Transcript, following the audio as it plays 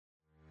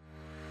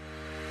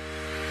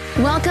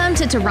Welcome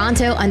to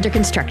Toronto Under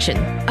Construction,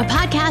 a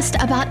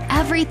podcast about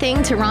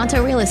everything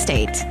Toronto real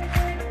estate.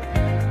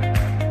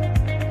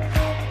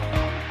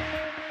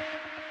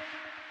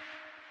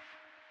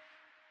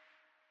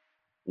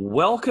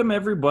 Welcome,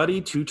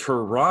 everybody, to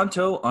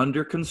Toronto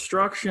Under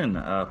Construction,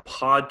 a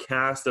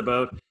podcast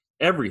about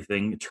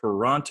everything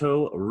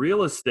Toronto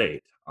real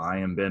estate. I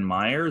am Ben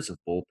Myers of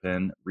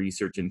Bullpen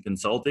Research and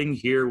Consulting,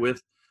 here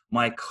with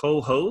my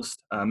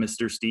co-host,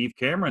 Mr. Steve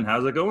Cameron.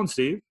 How's it going,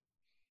 Steve?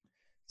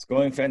 It's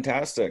going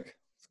fantastic.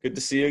 It's good to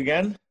see you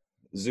again,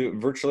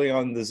 virtually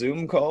on the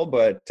Zoom call,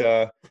 but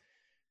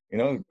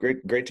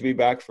great to be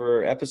back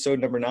for episode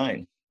number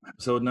 9.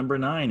 Episode number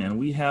 9, and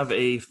we have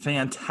a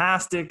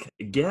fantastic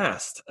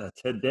guest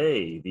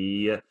today.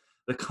 The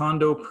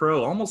Condo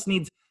Pro almost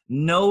needs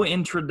no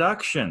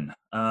introduction,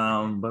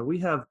 but we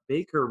have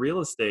Baker Real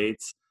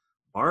Estate's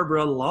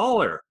Barbara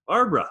Lawler.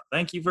 Barbara,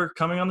 thank you for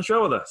coming on the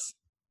show with us.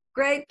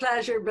 Great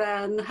pleasure,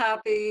 Ben.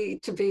 Happy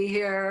to be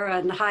here,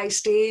 and hi,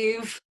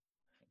 Steve.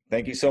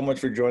 Thank you so much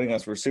for joining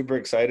us. We're super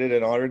excited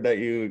and honored that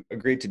you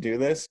agreed to do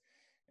this,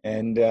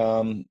 and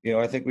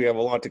I think we have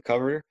a lot to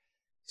cover.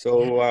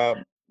 So.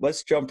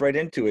 Let's jump right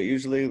into it.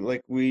 Usually,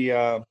 like we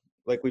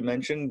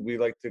mentioned, we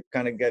like to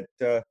kind of get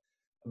a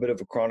bit of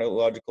a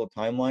chronological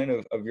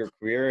timeline of your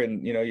career,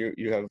 and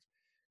you have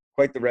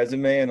quite the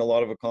resume and a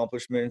lot of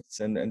accomplishments,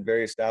 and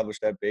very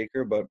established at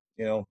Baker. But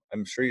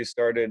I'm sure you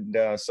started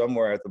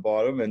somewhere at the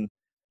bottom. And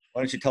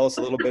why don't you tell us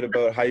a little bit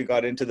about how you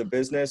got into the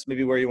business,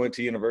 maybe where you went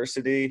to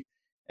university,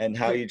 and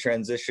how you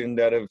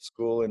transitioned out of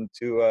school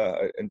into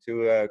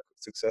a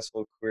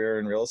successful career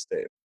in real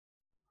estate.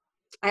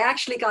 I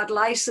actually got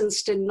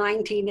licensed in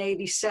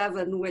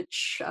 1987,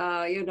 which,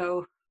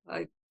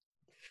 I've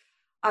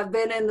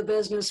been in the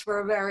business for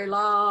a very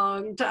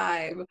long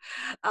time.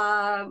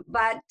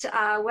 But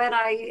when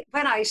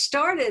I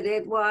started,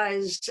 it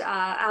was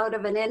out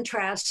of an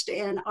interest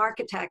in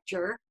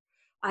architecture.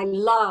 I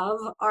love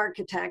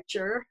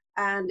architecture,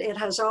 and it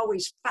has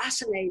always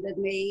fascinated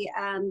me.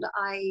 And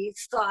I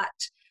thought,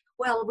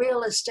 well,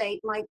 real estate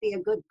might be a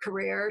good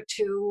career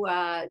to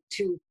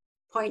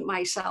point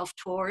myself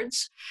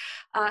towards.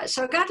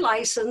 So I got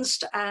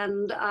licensed,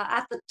 and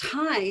at the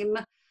time,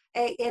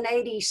 in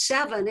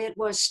 87, it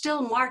was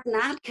still Martin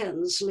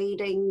Atkins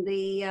leading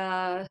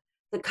the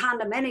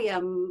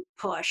condominium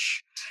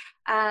push.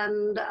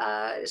 And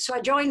so I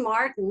joined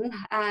Martin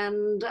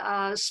and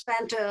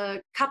spent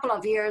a couple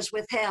of years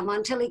with him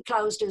until he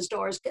closed his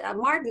doors.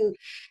 Martin,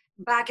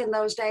 back in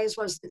those days,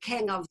 was the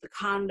king of the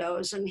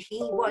condos, and he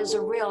was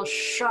a real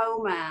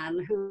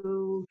showman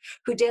who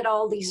did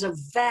all these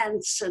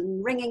events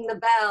and ringing the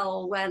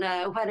bell when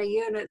a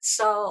unit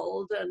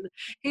sold, and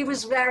he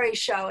was very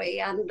showy,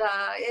 and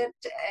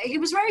he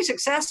was very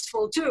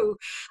successful too,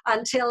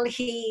 until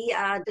he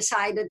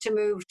decided to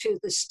move to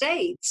the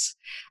States.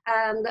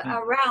 And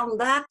around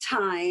that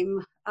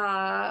time,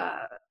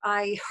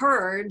 I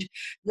heard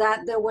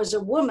that there was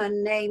a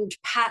woman named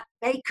Pat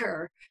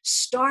Baker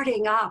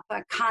starting up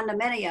a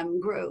condominium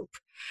group.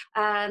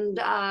 And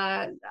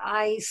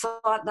I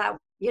thought that,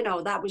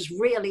 that was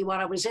really what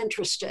I was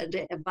interested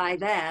in by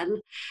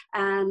then.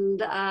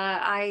 And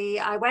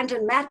I went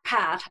and met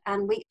Pat,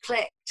 and we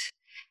clicked.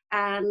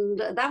 And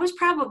that was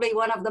probably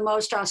one of the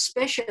most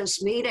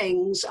auspicious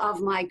meetings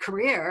of my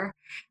career,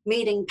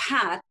 meeting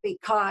Pat,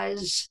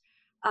 because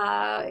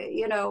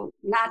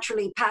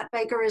naturally, Pat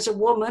Baker is a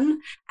woman,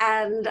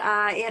 and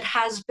it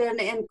has been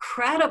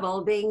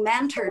incredible being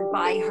mentored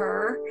by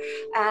her.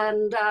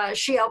 And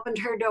she opened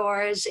her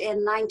doors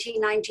in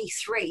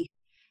 1993,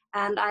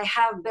 and I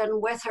have been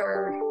with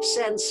her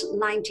since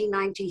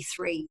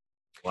 1993.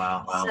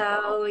 Wow.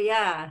 So,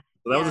 yeah.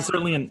 Well, that was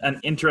certainly an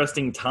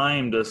interesting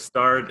time to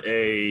start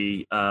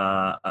a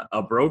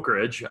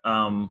brokerage.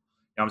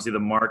 Obviously, the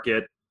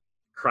market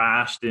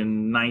crashed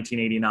in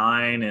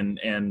 1989,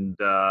 and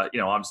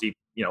obviously,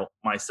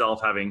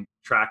 myself having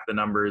tracked the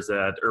numbers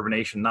at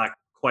Urbanation, not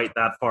quite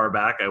that far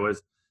back. I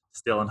was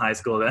still in high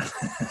school then,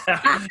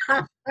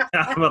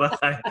 but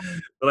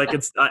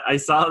I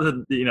saw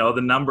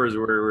the numbers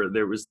where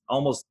there was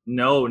almost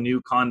no new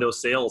condo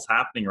sales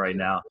happening right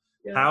now.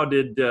 Yeah. How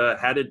did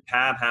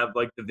Pat have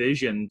the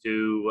vision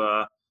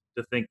to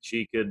think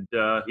she could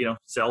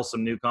sell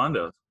some new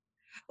condos?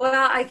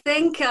 Well, I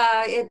think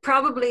it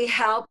probably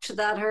helped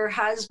that her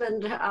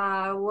husband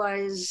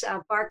was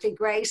Barclay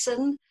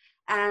Grayson,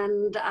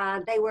 and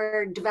they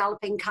were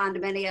developing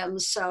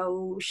condominiums,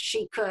 so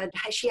she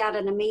had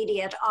an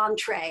immediate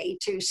entree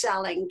to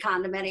selling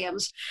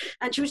condominiums.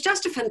 And she was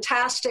just a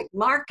fantastic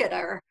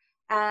marketer,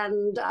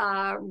 and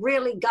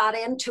really got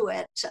into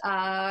it,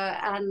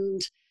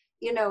 and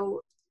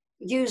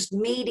used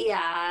media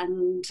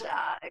and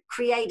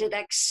created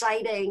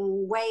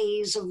exciting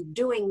ways of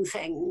doing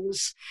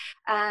things.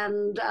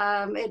 And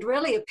it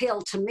really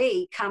appealed to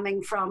me,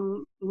 coming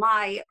from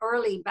my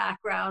early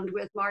background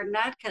with Martin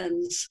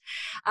Atkins.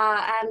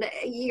 And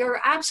you're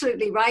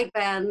absolutely right,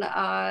 Ben.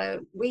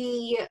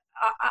 We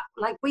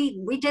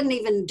didn't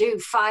even do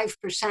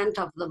 5%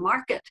 of the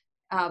market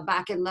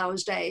back in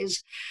those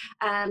days.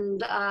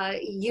 And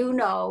you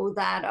know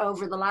that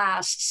over the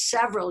last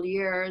several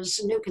years,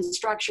 new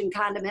construction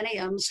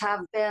condominiums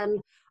have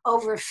been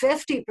over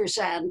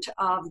 50%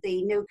 of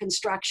the new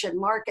construction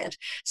market.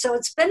 So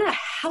it's been a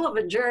hell of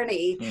a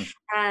journey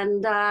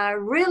and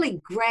really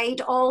great,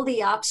 all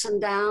the ups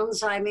and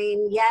downs. I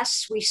mean,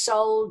 yes, we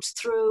sold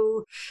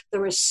through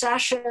the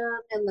recession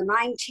in the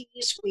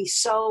 90s. We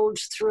sold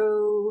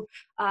through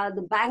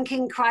the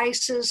banking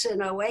crisis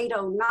in 08,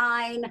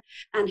 09.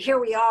 And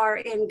here we are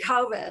in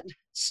COVID,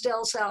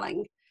 still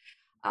selling.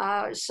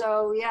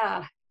 So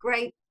yeah,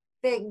 great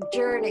big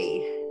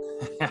journey.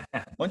 Why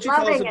don't you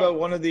tell us about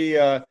one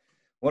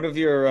of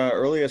your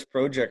earliest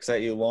projects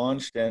that you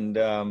launched, and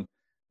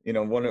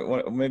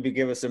maybe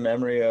give us a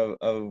memory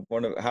of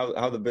one of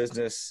how the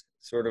business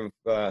sort of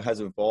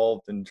has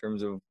evolved in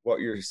terms of what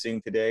you're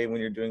seeing today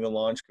when you're doing a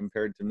launch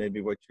compared to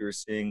maybe what you were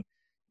seeing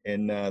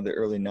in the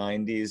early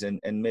 90s,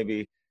 and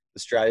maybe the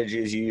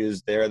strategies you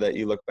used there that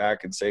you look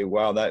back and say,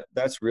 wow,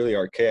 that's really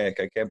archaic.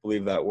 I can't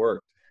believe that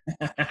worked.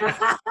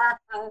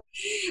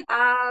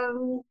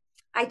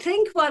 I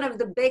think one of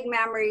the big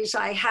memories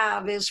I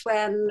have is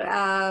when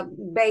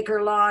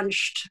Baker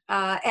launched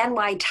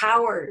NY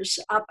Towers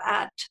up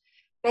at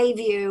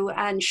Bayview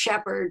and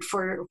Shepherd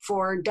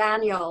for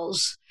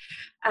Daniels.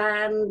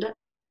 And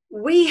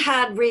we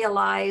had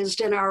realized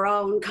in our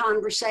own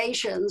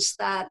conversations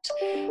that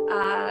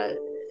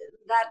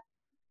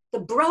the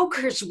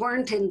brokers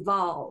weren't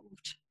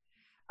involved.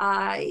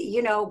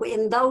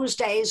 In those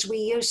days, we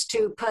used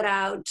to put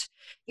out,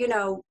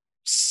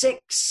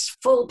 6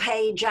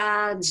 full-page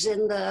ads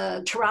in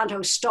the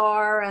Toronto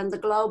Star and the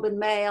Globe and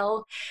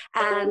Mail,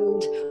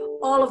 and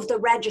all of the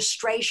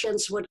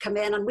registrations would come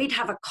in, and we'd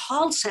have a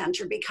call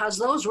center because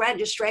those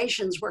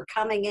registrations were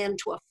coming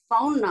into a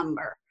phone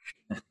number.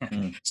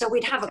 So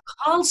we'd have a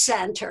call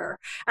center,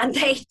 and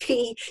they'd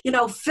be,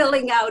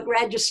 filling out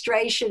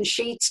registration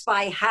sheets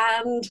by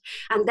hand,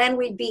 and then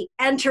we'd be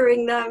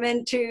entering them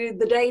into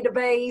the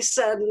database.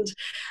 And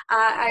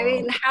I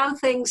mean, how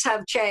things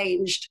have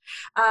changed.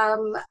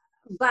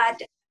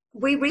 But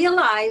we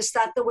realized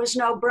that there was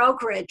no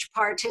brokerage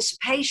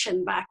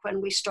participation back when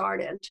we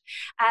started.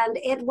 And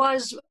it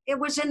was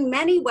in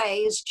many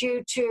ways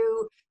due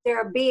to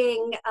there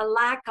being a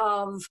lack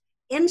of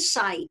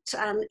insight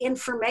and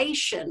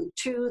information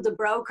to the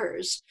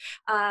brokers.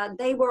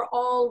 They were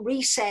all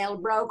resale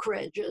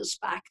brokerages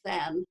back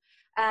then,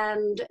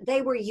 and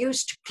they were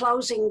used to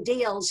closing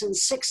deals in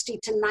 60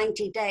 to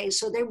 90 days.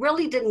 So they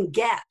really didn't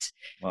get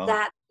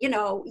that,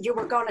 you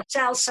were going to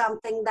sell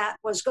something that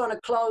was going to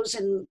close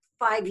in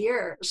 5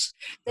 years.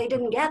 They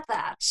didn't get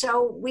that.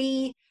 So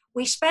we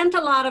spent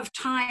a lot of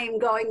time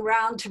going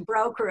around to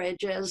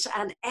brokerages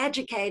and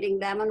educating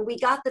them, and we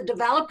got the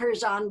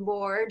developers on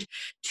board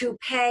to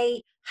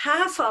pay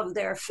half of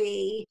their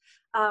fee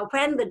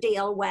when the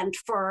deal went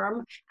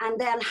firm, and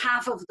then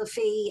half of the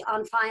fee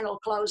on final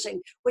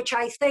closing, which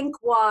I think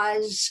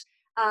was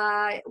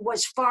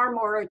far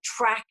more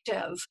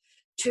attractive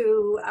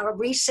to a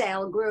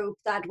resale group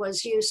that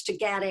was used to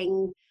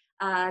getting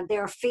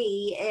their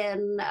fee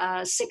in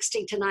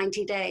 60 to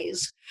 90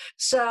 days.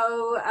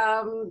 So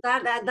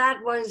that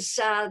was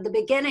the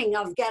beginning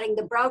of getting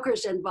the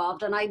brokers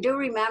involved. And I do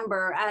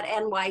remember at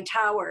NY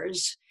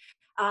Towers,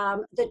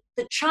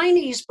 the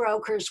Chinese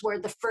brokers were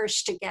the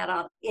first to get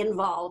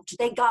involved.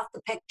 They got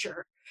the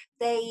picture.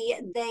 They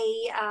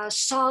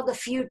saw the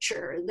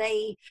future.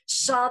 They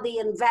saw the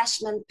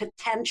investment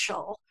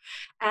potential.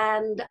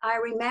 And I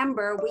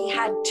remember we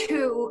had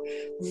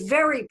 2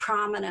 very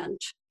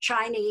prominent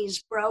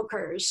Chinese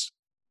brokers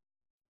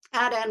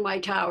at NY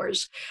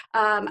Towers.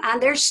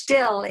 And they're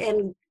still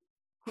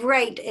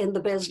great in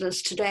the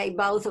business today,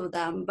 both of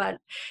them. But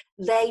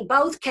they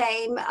both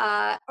came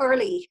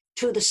early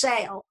to the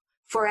sale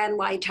for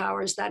NY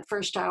Towers, that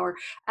first tower.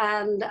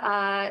 And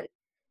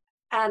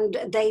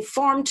they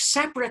formed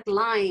separate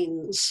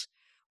lines,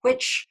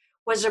 which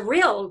was a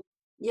real,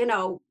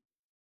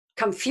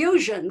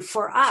 confusion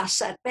for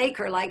us at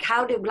Baker. Like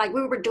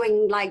we were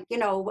doing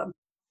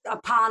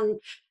upon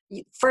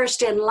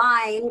first in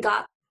line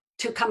got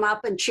to come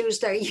up and choose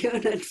their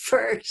unit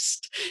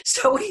first.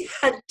 So we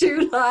had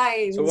 2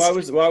 lines. So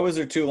why was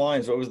there 2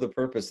 lines? What was the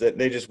purpose? That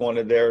they just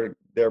wanted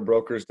their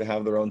brokers to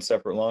have their own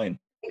separate line?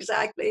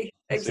 Exactly.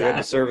 So you had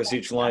to service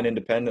each line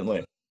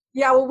independently.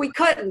 Yeah, well, we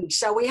couldn't.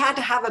 So we had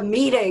to have a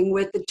meeting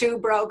with the 2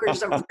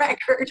 brokers of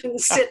record and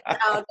sit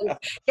down and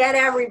get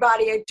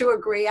everybody to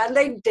agree. And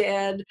they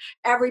did.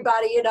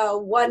 Everybody,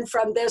 one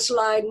from this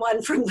line,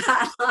 one from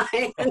that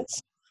line.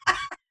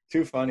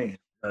 Too funny.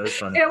 That is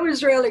funny. It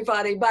was really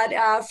funny. But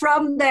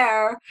from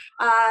there,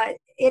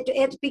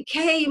 it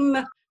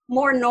became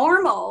more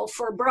normal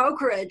for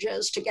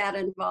brokerages to get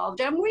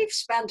involved. And we've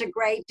spent a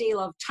great deal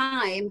of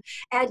time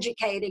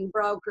educating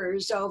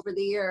brokers over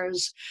the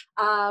years.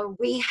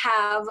 We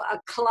have a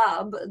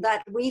club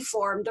that we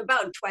formed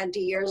about 20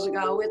 years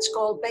ago. It's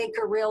called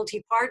Baker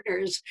Realty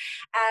Partners.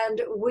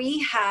 And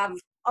we have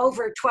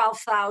over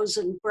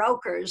 12,000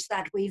 brokers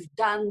that we've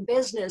done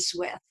business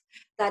with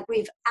that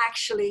we've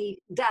actually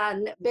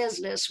done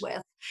business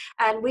with.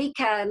 And we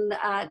can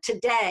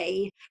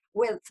today,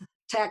 with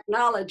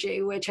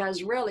technology, which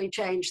has really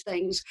changed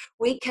things,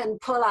 we can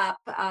pull up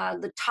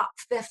the top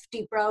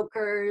 50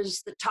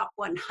 brokers, the top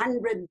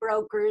 100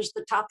 brokers,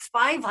 the top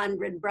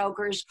 500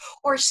 brokers,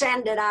 or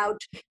send it out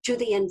to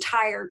the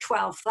entire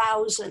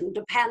 12,000,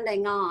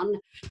 depending on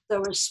the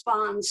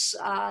response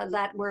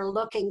that we're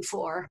looking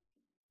for.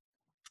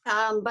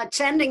 But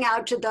sending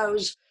out to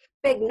those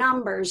big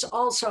numbers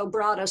also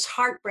brought us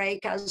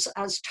heartbreak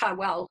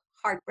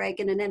heartbreak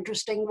in an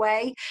interesting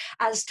way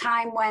as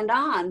time went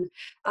on,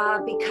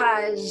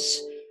 because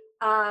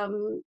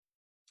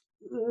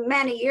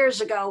many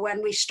years ago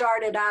when we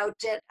started out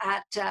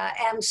at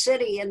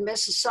M-City in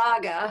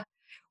Mississauga,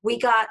 we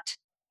got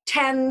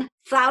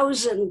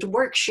 10,000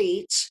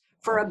 worksheets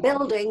for a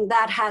building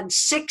that had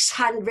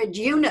 600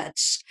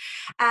 units.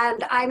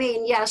 And I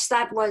mean, yes,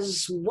 that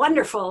was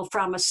wonderful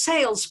from a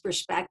sales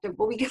perspective,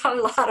 but we got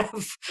a lot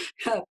of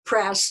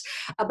press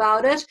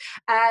about it.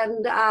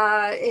 And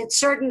it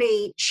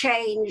certainly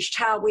changed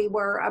how we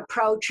were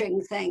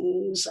approaching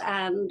things.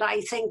 And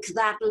I think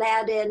that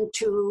led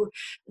into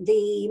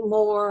the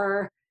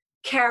more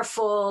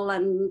careful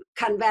and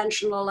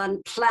conventional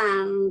and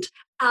planned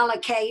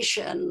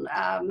allocation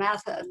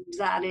method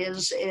that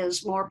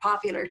is more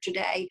popular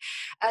today.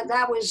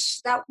 That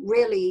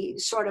really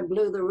sort of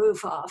blew the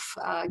roof off,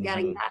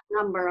 getting that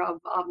number of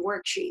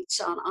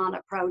worksheets on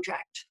a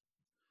project.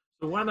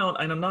 So why don't,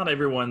 I know not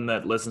everyone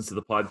that listens to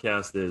the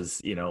podcast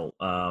is,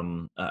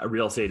 a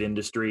real estate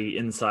industry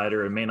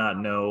insider and may not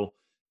know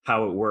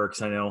how it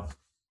works.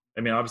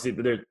 Obviously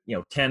there,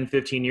 10,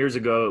 15 years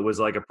ago, it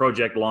was like a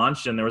project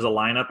launched and there was a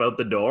lineup out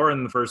the door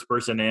and the first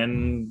person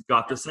in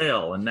got the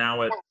sale. And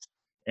now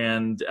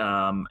and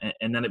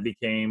then it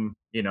became,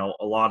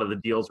 a lot of the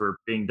deals were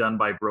being done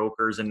by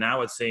brokers. And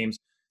now it seems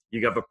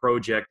you have a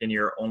project and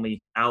you're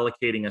only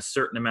allocating a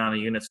certain amount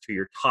of units to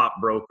your top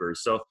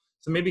brokers. So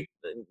maybe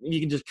you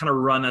can just kind of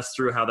run us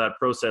through how that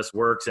process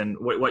works and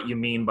what you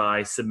mean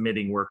by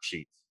submitting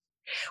worksheets.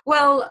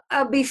 Well,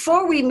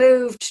 before we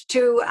moved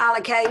to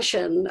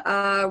allocation,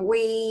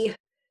 we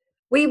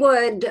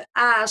would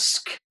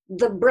ask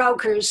the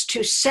brokers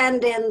to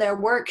send in their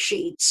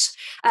worksheets.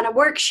 And a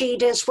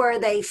worksheet is where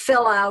they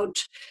fill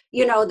out,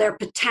 their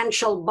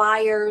potential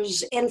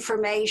buyers'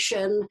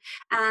 information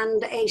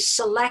and a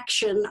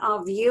selection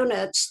of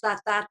units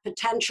that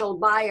potential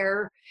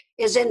buyer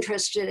is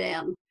interested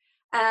in.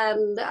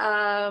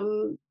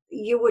 And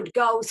you would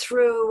go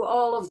through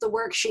all of the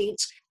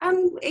worksheets,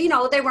 and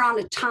they were on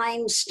a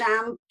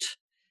time-stamped,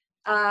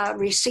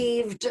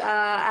 received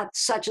at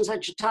such and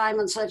such a time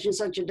and such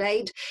a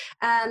date,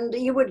 and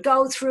you would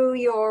go through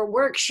your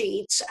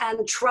worksheets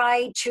and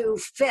try to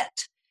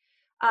fit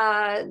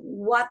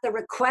what the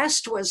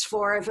request was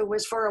for. If it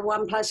was for a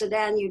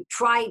 1+N, you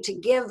try to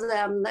give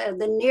them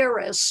the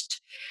nearest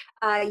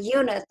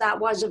unit that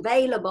was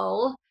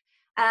available.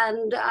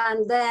 And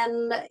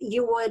then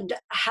you would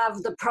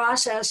have the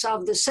process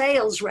of the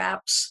sales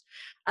reps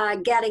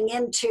getting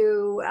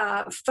into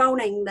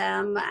phoning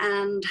them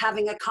and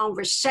having a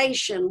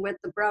conversation with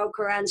the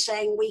broker and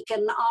saying, we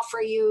can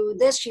offer you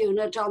this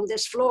unit on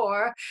this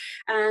floor,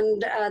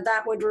 and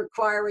that would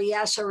require a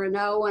yes or a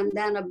no, and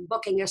then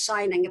booking a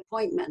signing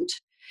appointment.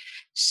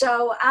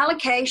 So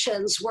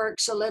allocations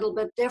works a little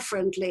bit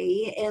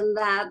differently in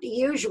that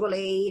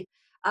usually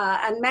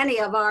and many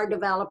of our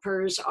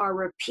developers are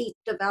repeat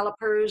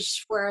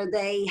developers where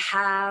they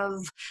have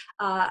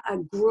a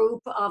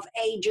group of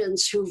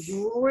agents who've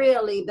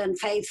really been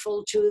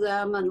faithful to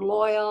them and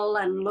loyal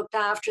and looked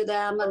after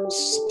them and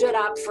stood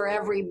up for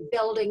every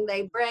building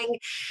they bring.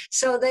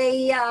 So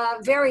they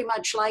very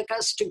much like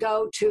us to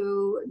go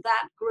to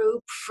that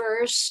group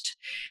first.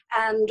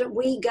 And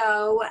we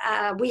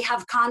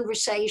have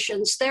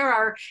conversations. There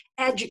are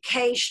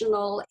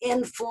educational,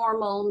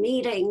 informal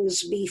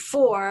meetings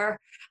before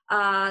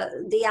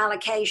the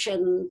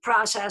allocation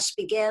process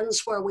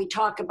begins, where we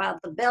talk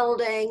about the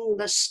building,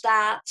 the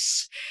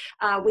stats.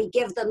 We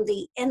give them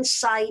the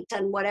insight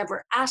and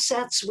whatever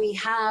assets we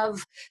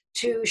have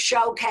to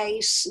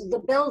showcase the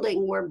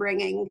building we're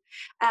bringing.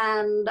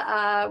 And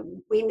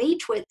we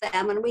meet with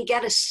them and we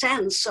get a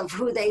sense of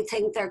who they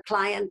think their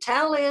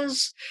clientele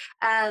is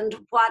and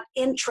what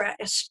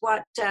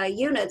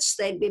units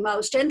they'd be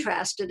most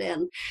interested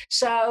in.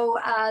 So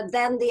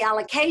then the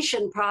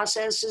allocation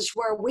process is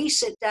where we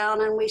sit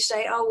down and we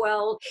say, oh,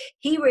 well,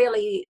 he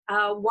really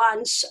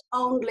wants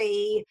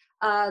only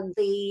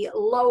the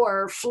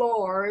lower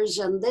floors,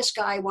 and this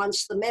guy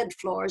wants the mid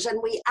floors, and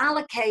we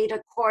allocate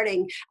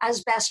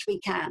as best we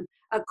can,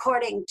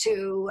 according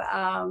to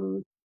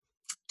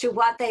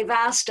what they've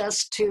asked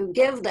us to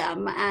give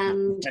them,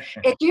 and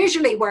it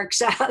usually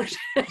works out.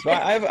 So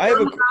I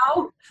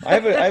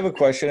have a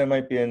question. It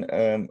might be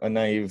a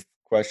naive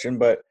question,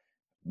 but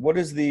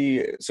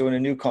so in a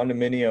new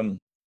condominium,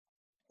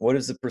 what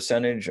is the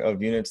percentage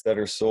of units that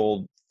are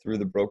sold through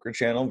the broker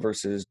channel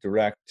versus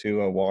direct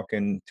to a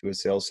walk-in to a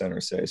sales center,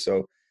 say?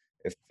 So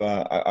if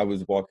I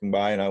was walking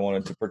by and I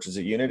wanted to purchase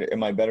a unit,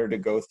 am I better to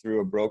go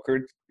through a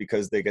broker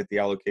because they get the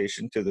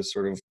allocation to the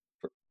sort of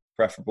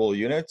preferable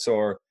units,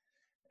 or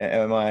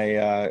am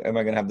I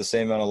going to have the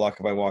same amount of luck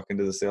if I walk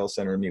into the sales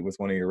center and meet with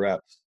one of your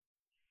reps?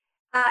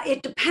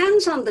 It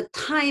depends on the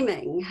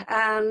timing,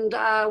 and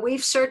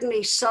we've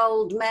certainly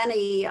sold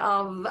many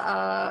of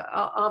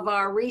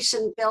our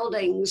recent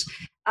buildings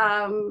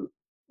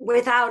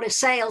without a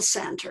sales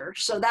center,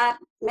 so that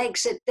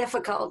makes it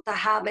difficult to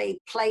have a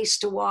place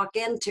to walk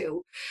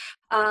into.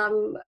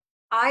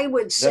 I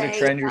would say, is that a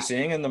trend you're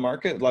seeing in the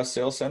market? Less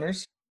sales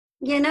centers?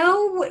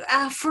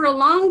 For a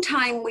long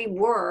time we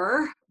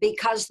were,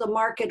 because the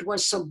market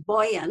was so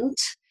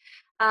buoyant.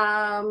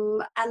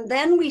 And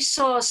then we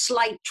saw a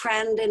slight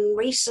trend in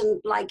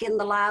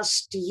the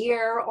last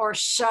year or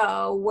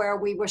so, where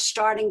we were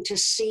starting to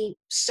see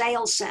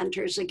sales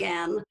centers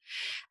again.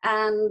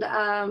 And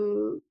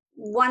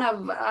one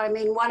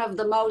of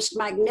the most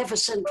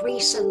magnificent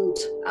recent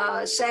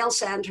sales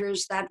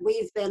centers that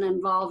we've been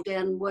involved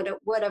in would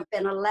have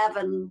been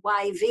 11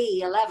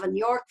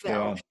 Yorkville.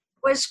 Yeah.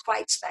 Was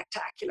quite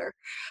spectacular.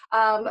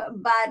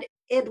 But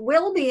it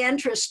will be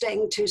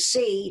interesting to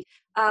see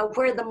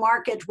where the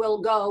market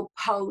will go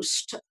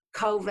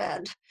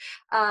post-COVID.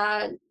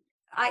 I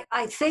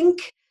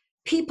think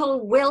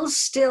people will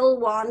still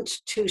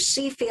want to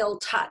see, feel,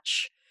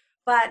 touch,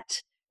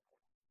 but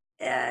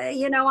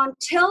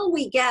until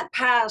we get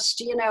past,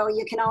 you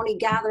can only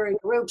gather in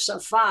groups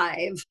of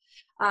 5.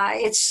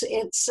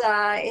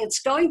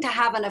 It's going to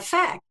have an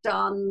effect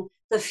on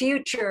the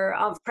future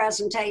of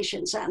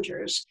presentation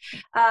centers.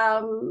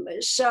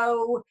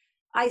 So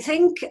I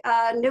think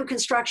new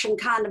construction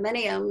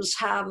condominiums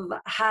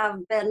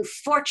have been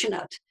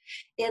fortunate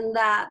in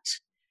that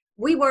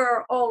we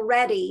were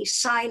already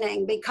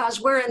signing,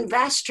 because we're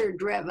investor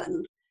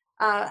driven,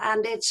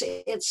 and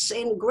it's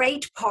in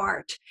great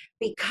part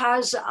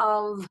because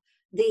of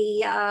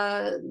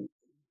the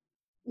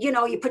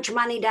you put your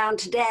money down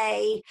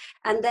today,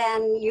 and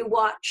then you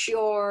watch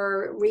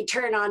your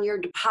return on your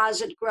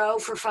deposit grow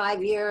for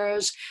 5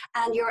 years,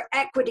 and your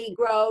equity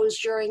grows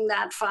during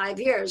that 5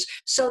 years.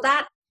 So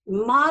that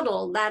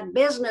model, that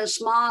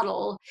business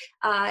model,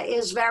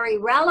 is very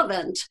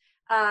relevant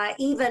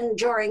even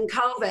during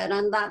COVID,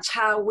 and that's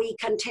how we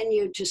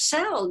continued to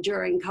sell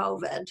during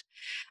COVID.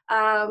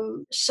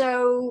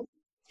 So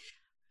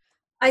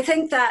I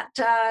think that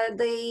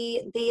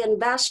the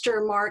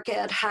investor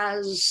market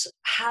has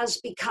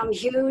become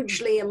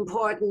hugely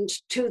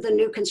important to the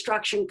new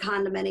construction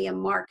condominium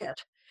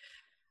market.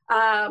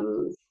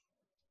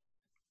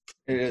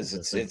 It is.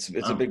 It's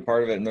a big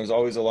part of it, and there's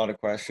always a lot of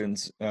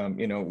questions.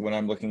 When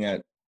I'm looking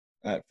at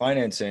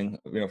financing,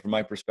 from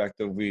my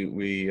perspective,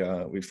 we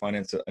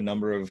finance a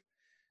number of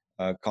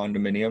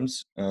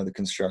condominiums, from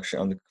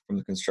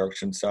the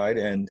construction side,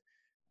 and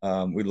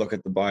we look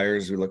at the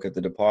buyers, we look at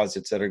the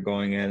deposits that are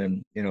going in,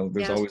 and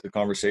there's always the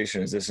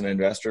conversation: is this an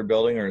investor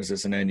building or is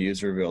this an end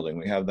user building?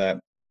 We have that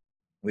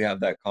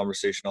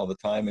conversation all the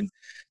time, and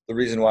the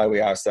reason why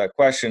we ask that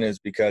question is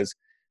because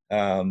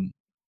I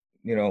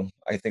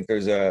think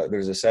there's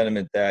a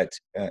sentiment that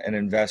an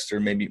investor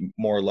may be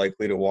more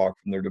likely to walk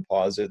from their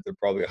deposit. They're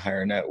probably a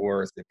higher net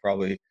worth. They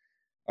probably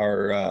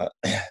are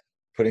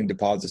putting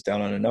deposits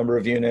down on a number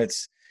of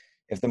units.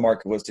 If the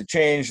market was to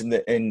change and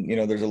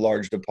there's a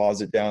large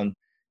deposit down,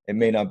 it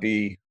may not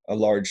be a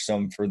large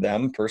sum for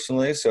them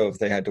personally. So if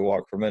they had to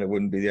walk from it, it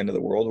wouldn't be the end of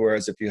the world.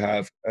 Whereas if you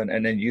have an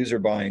end user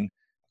buying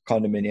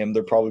condominium,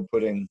 they're probably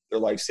putting their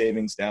life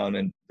savings down,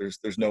 and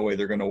there's no way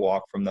they're going to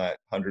walk from that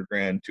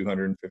 $100,000,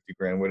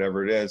 $250,000,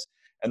 whatever it is,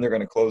 and they're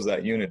going to close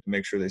that unit to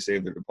make sure they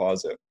save their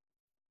deposit.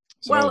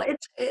 So, well,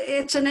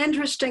 it's an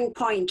interesting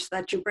point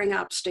that you bring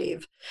up,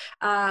 Steve.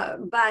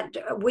 But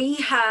we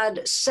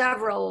had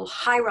several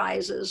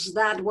high-rises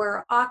that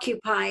were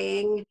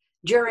occupying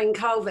during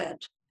COVID,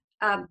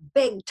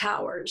 big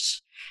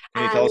towers.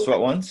 Can you tell us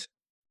what ones?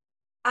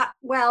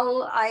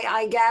 Well,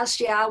 I guess,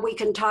 we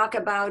can talk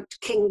about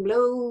King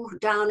Blue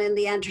down in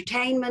the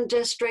entertainment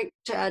district,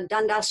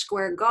 Dundas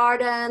Square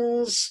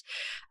Gardens.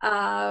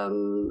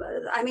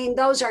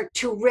 Those are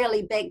 2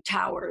 really big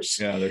towers.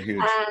 Yeah, they're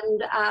huge.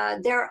 And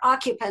their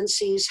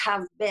occupancies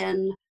have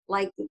been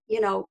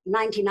 99%.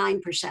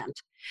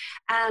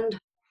 And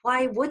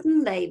why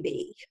wouldn't they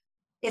be?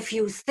 If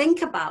you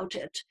think about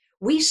it,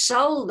 we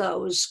sold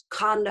those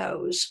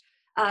condos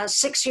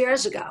 6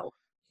 years ago.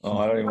 Oh,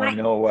 I don't even want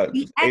to know what,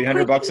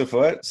 $800 a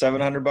foot,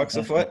 $700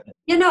 a foot.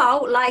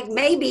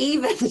 Maybe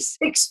even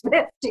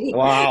 $650.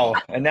 Wow!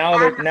 And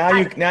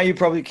now you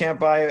probably can't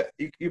buy.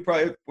 You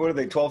probably, what are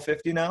they,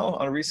 $1,250 now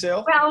on a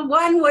resale? Well,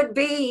 one would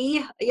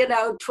be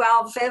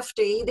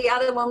 $1,250. The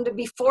other one would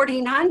be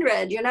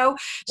 $1,400. Wow.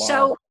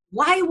 So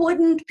why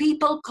wouldn't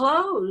people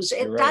close?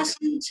 It right.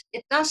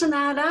 doesn't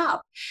add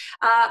up.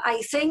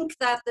 I think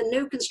that the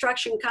new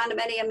construction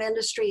condominium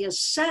industry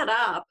is set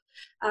up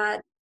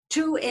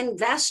to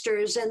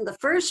investors in the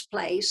first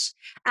place,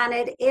 and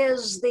it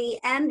is the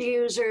end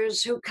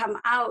users who come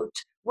out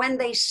when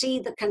they see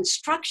the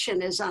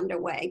construction is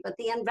underway. But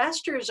the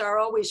investors are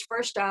always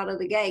first out of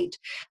the gate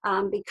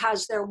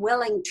because they're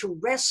willing to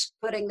risk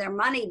putting their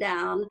money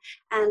down,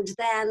 and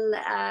then,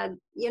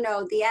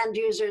 the end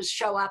users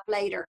show up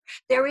later.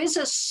 There is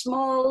a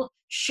small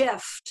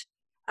shift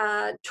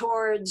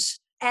towards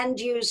end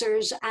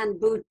users and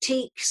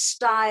boutique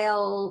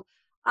style,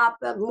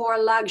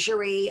 more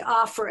luxury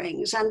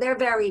offerings, and they're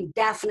very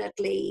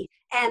definitely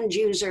end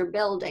user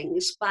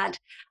buildings. But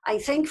I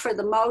think for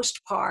the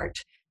most part,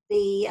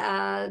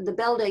 the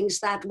buildings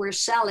that we're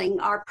selling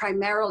are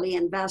primarily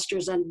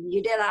investors. And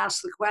you did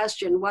ask the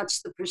question,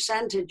 what's the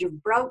percentage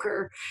of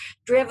broker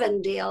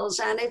driven deals?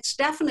 And it's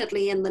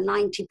definitely in the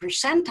 90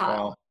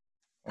 percentile.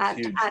 Wow.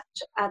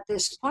 At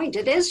this point.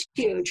 It is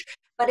huge,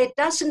 but it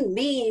doesn't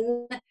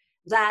mean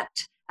that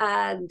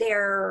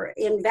they're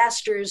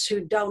investors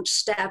who don't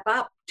step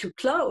up to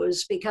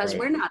close, because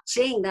we're not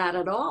seeing that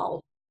at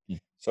all.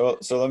 So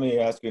let me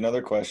ask you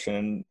another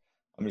question.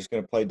 I'm just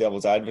going to play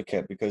devil's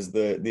advocate, because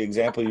the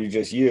example you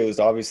just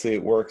used, obviously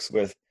it works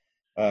with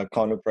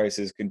condo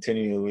prices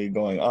continually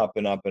going up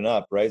and up and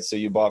up, right? So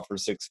you bought for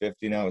 $650,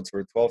 now it's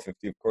worth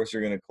 $1,250. Of course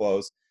you're going to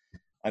close.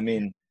 I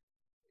mean,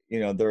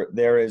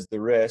 there is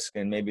the risk,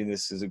 and maybe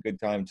this is a good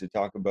time to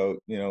talk about,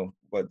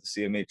 what the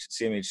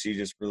CMHC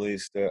just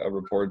released a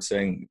report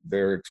saying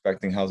they're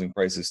expecting housing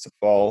prices to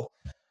fall.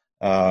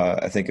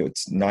 I think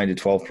it's 9 to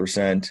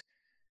 12%.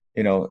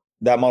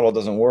 That model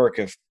doesn't work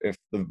if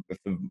the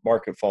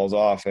market falls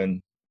off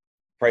and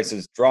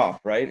prices drop,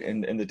 right?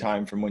 In the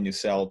time from when you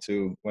sell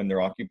to when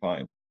they're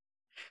occupying.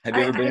 Have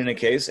you ever been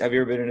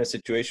in a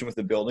situation with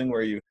a building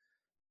where you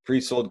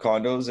pre-sold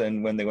condos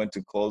and when they went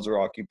to close or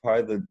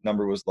occupy, the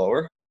number was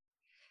lower?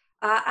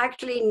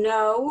 Actually,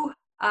 no.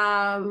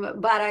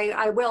 But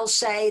I will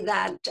say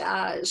that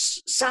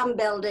some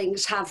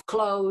buildings have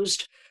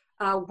closed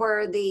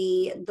where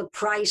the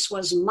price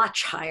was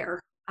much higher,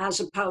 as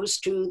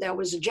opposed to there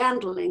was a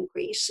gentle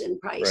increase in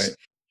price.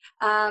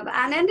 Right.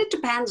 And then it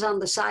depends on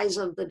the size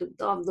of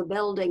the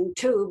building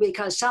too,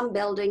 because some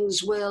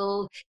buildings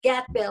will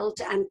get built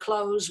and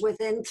close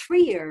within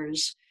 3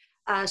 years.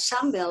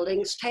 Some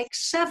buildings take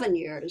 7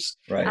 years.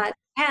 Right.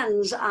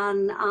 Depends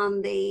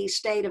on the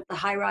state of the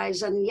high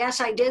rise. And yes,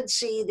 I did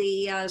see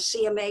the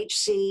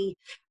CMHC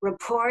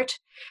report,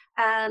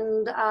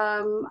 and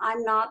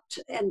I'm not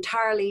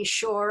entirely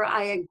sure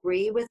I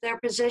agree with their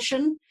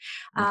position.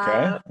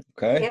 Okay.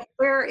 If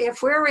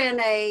we're in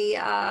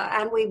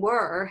and we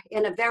were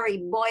in a very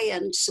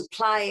buoyant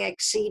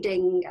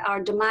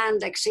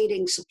demand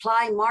exceeding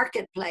supply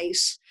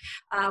marketplace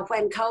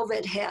when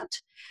COVID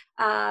hit.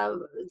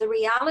 The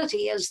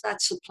reality is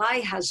that supply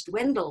has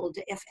dwindled.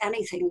 If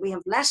anything, we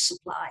have less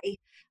supply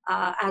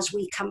as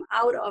we come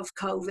out of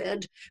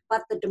COVID,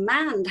 but the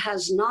demand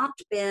has not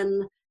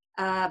been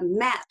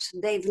met.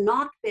 They've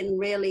not been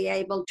really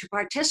able to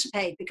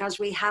participate because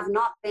we have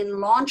not been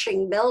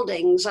launching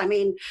buildings. I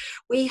mean,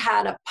 we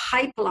had a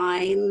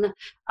pipeline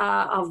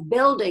of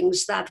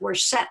buildings that were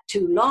set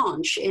to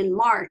launch in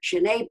March,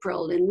 in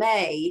April, in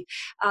May,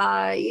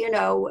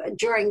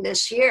 during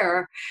this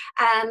year.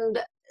 And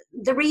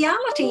the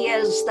reality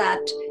is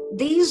that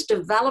these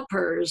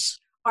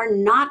developers are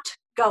not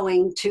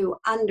going to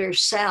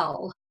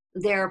undersell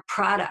their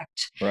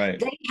product. Right.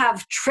 They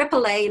have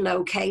AAA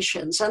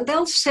locations, and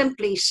they'll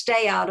simply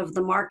stay out of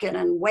the market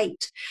and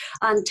wait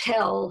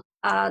until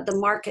the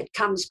market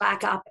comes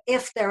back up,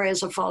 if there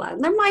is a fallout.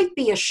 And there might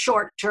be a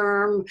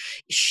short-term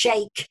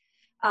shake,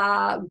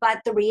 but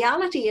the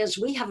reality is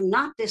we have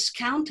not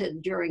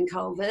discounted during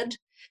COVID.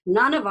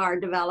 None of our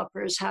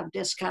developers have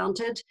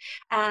discounted,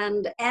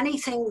 and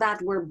anything that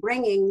we're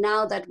bringing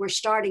now that we're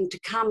starting to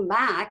come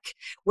back,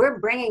 we're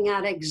bringing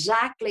at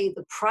exactly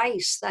the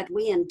price that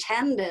we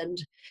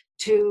intended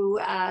to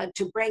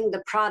bring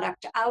the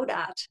product out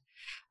at.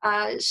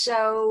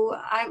 So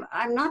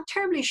I'm not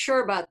terribly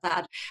sure about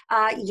that.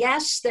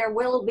 Yes, there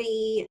will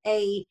be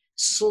a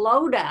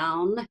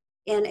slowdown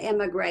in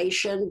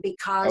immigration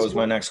because... That was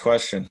my next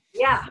question.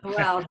 Yeah,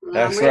 well...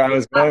 That's where I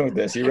was going with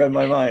this. You read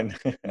my mind.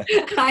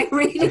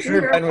 I'm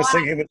sure Ben was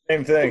thinking the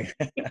same thing.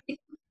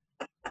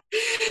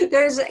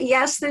 There's a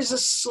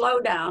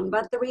slowdown,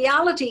 but the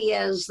reality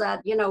is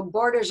that,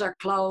 borders are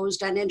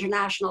closed and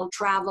international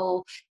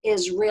travel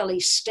is really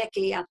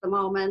sticky at the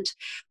moment.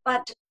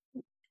 But,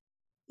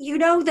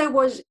 there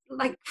was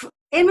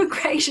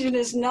immigration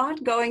is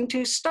not going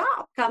to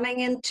stop coming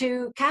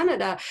into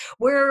Canada.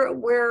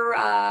 We're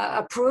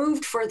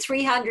approved for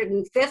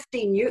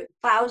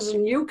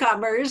 350,000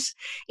 newcomers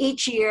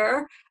each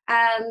year,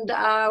 and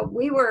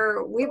we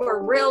were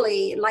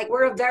really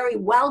we're a very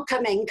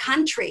welcoming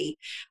country.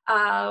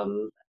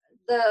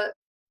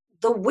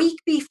 The week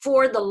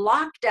before the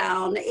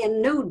lockdown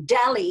in New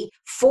Delhi,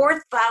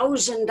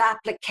 4,000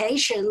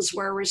 applications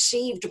were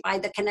received by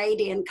the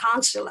Canadian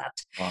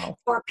consulate. Wow.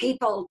 For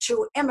people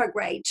to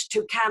immigrate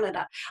to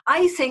Canada.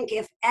 I think,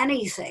 if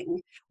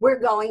anything, we're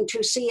going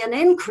to see an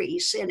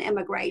increase in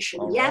immigration.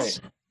 All yes,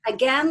 right.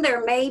 Again,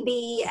 there may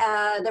be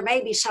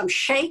some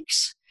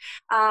shakes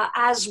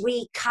as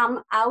we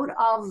come out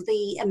of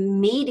the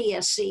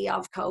immediacy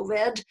of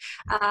COVID,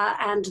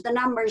 and the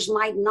numbers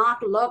might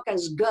not look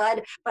as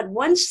good, but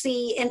once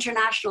the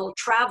international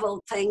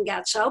travel thing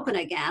gets open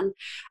again,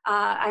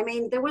 I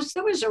mean, there was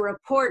a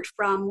report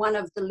from one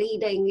of the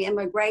leading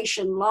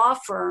immigration law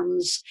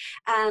firms,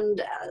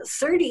 and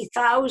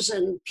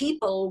 30,000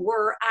 people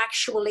were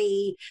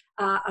actually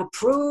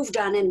approved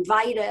and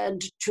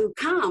invited to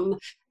come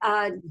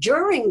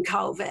during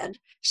COVID.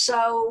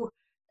 So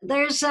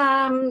there's,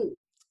 I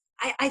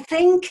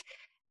think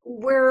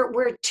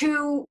we're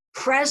too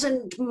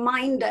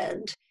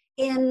present-minded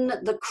in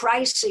the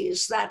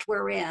crises that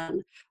we're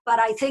in. But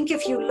I think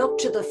if you look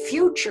to the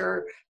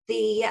future,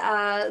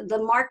 the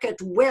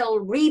market will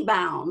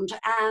rebound,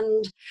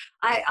 and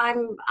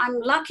I'm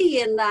lucky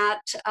in that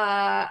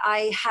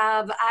I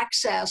have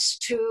access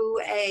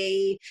to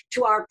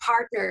our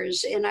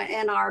partners in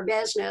our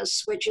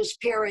business, which is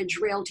Peerage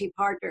Realty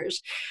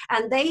Partners,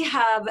 and they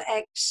have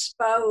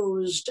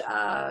exposed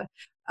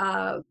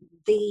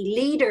the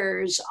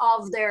leaders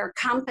of their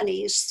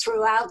companies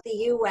throughout the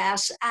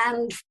U.S.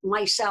 and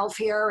myself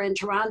here in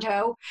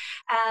Toronto,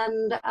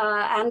 and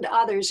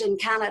others in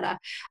Canada,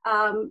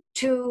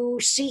 to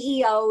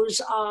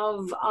CEOs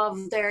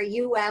of their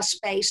U.S.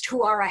 based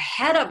who are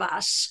ahead of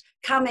us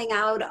coming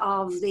out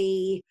of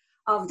the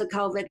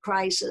COVID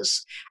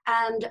crisis,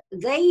 and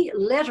they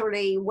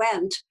literally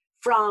went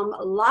from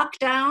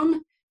lockdown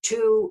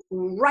to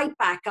right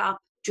back up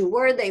to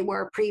where they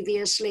were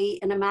previously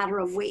in a matter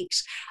of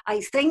weeks. I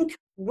think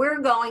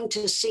we're going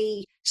to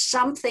see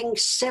something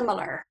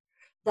similar,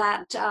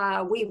 that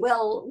we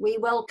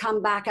will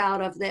come back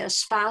out of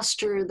this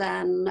faster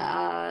than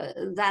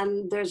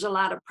there's a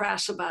lot of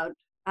press about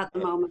at the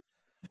moment.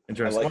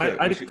 Interesting. I like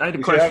I had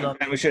a question.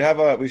 We should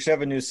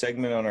have a new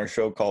segment on our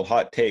show called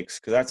Hot Takes,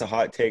 because that's a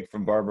hot take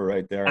from Barbara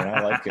right there, and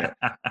I like it.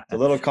 It's a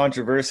little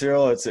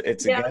controversial. It's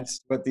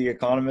against what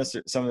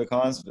some of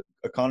the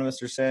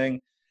economists are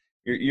saying.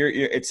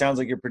 It sounds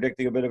like you're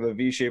predicting a bit of a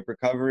V-shaped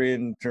recovery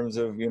in terms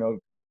of,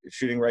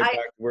 shooting right back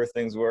to where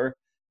things were.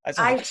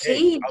 I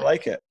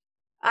like it.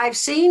 I've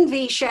seen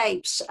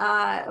V-shapes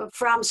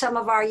from some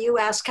of our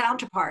U.S.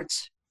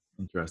 counterparts.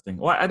 Interesting.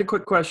 Well, I had a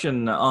quick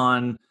question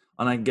on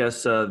I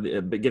guess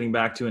getting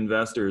back to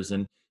investors,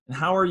 and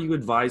how are you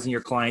advising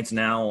your clients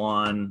now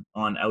on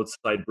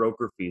outside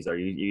broker fees? Are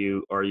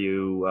you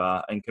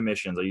and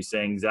commissions? Are you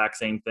saying exact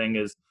same thing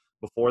as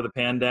before the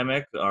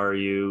pandemic? Are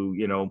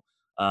you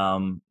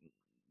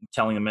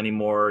telling them any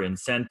more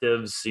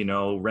incentives,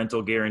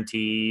 rental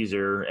guarantees,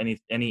 or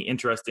any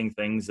interesting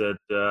things that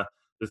they're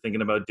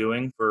thinking about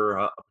doing for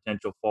a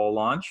potential fall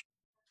launch?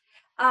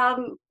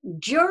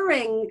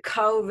 During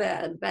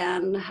COVID,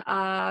 Ben,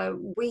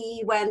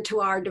 we went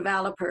to our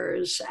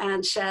developers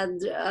and said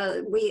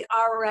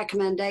our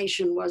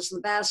recommendation was the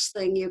best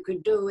thing you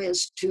could do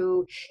is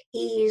to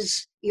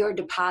ease your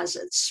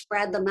deposits,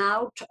 spread them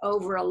out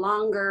over a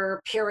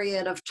longer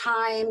period of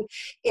time.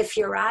 If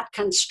you're at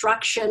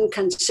construction,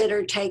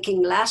 consider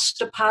taking less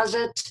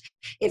deposit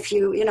if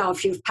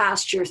you've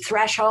passed your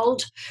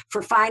threshold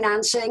for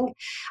financing.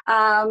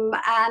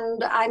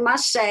 And I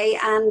must say,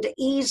 and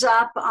ease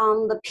up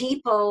on the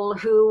people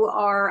who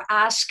are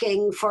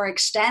asking for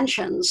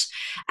extensions.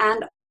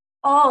 And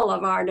all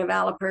of our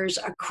developers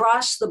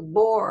across the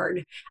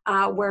board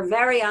were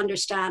very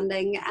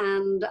understanding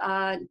and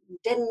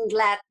didn't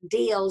let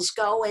deals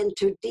go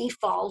into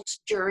default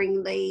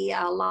during the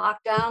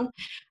lockdown,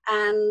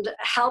 and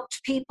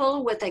helped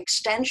people with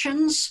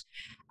extensions.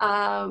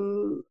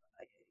 So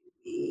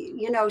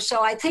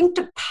I think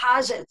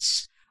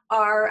deposits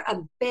are a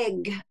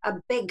big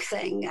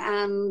thing,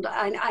 and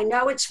I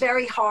know it's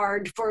very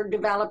hard for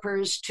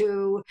developers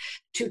to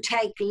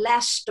take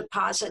less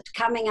deposit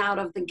coming out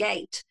of the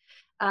gate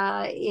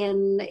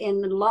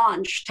in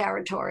launch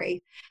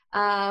territory,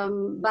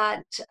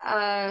 but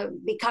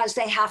because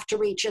they have to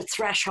reach a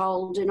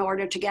threshold in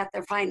order to get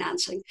their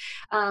financing.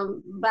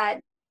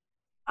 But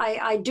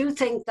I do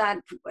think that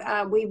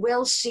we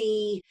will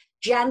see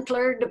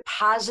gentler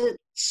deposits,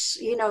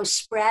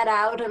 spread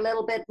out a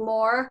little bit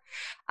more.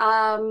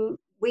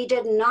 We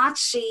did not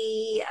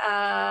see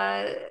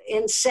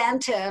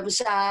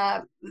incentives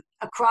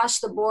across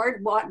the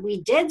board. What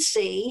we did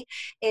see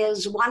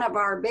is one of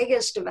our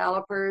biggest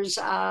developers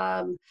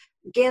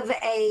give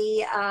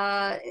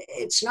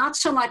it's not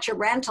so much a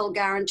rental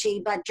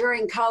guarantee, but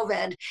during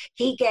COVID,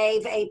 he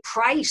gave a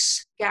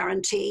price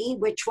guarantee,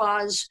 which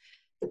was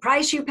the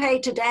price you pay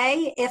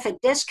today. If it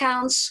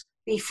discounts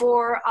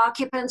before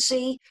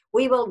occupancy,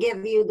 we will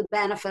give you the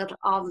benefit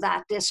of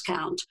that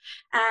discount.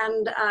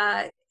 And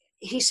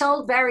he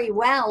sold very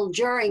well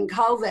during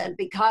COVID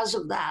because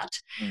of that.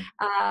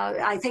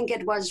 I think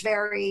it was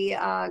very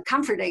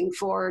comforting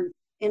for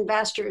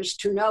investors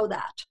to know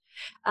that.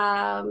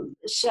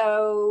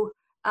 So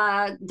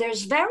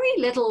there's very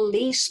little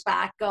lease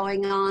back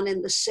going on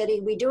in the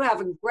city. We do have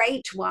a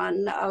great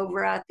one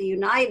over at the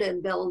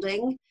United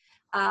building.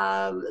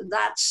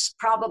 That's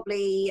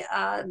probably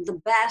the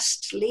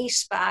best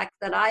lease back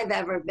that I've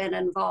ever been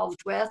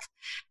involved with.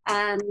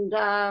 And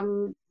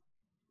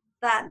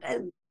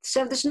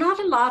So there's not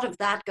a lot of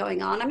that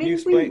going on. I Can you mean,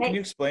 explain? Can you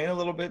explain a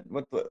little bit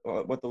what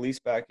the lease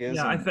back is?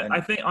 Yeah, I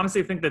think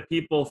honestly think that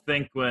people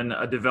think when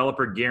a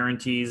developer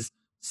guarantees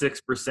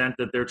 6%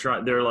 that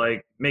they're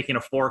like making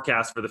a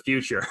forecast for the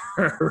future,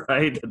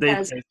 right?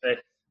 They say,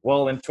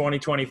 well, in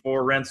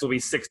 2024 rents will be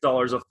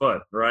 $6 a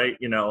foot, right?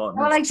 You know.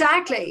 Well,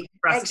 exactly.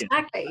 So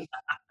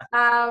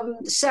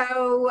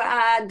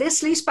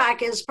this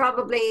leaseback is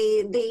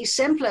probably the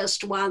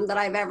simplest one that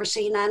I've ever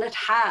seen, and it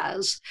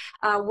has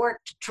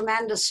worked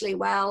tremendously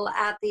well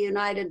at the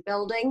United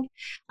Building.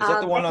 Is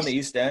that the one on the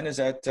East End? Is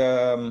that?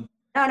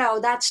 No,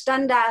 that's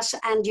Dundas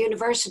and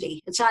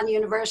University. It's on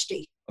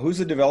University. Who's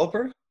the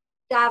developer?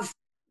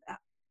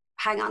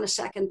 Hang on a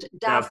second.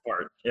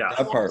 Davpart. Yeah.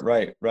 Davpart.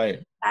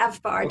 Right.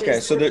 Davpart. Okay,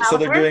 so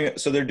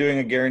they're doing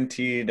a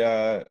guaranteed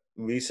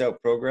lease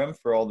out program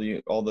for all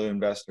the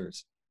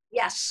investors.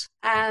 Yes,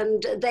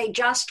 and they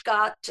just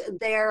got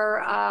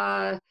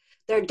their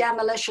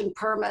demolition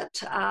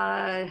permit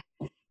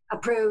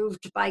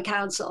approved by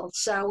council.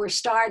 So we're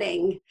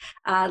starting.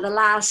 The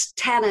last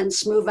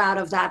tenants move out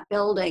of that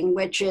building,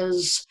 which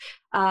is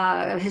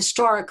a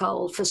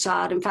historical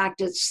facade. In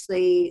fact, it's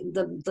the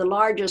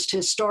largest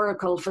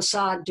historical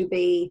facade to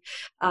be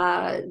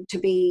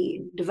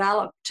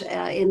developed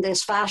in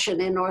this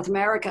fashion in North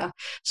America.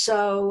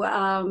 So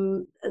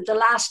the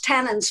last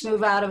tenants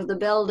move out of the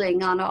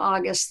building on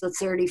August the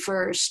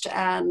 31st,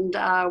 and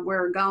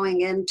we're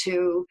going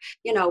into,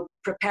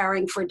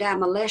 preparing for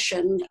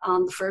demolition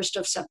on the 1st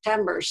of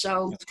September.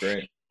 So that's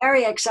great.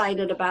 Very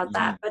excited about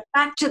that. But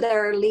back to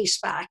their lease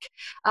back.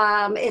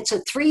 It's a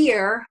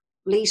 3-year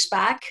lease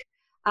back,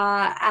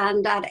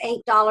 and at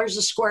 $8 a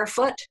square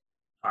foot.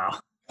 Wow.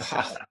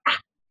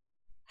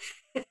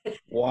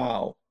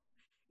 Wow.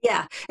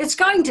 Yeah, it's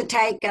going to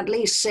take at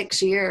least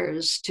 6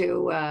 years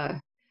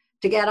to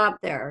get up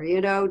there,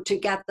 to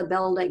get the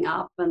building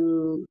up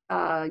and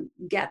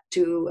get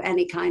to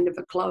any kind of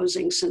a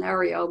closing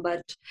scenario.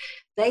 But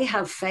they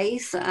have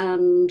faith,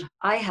 and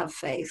I have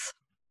faith.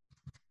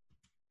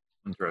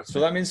 Interesting. So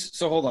that means,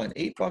 hold on,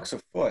 $8 a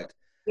foot.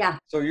 Yeah.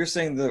 So you're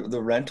saying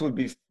the rent would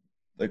be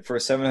like for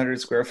a 700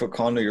 square foot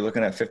condo, you're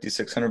looking at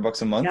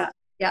 $5,600 a month?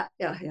 Yeah.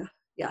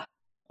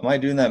 Am I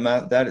doing that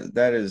math?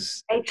 That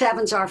is 8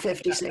 sevens are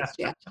 56.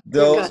 Yeah.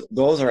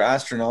 Those are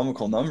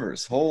astronomical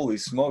numbers. Holy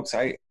smokes!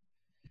 I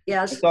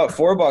thought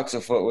 $4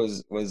 a foot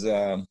was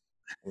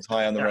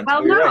high on the rent.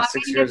 Well, no, right,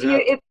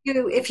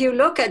 if you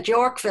look at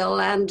Yorkville,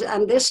 and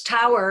this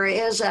tower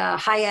is a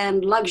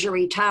high-end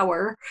luxury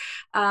tower,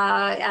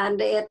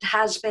 and it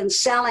has been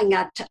selling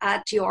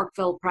at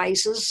Yorkville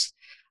prices.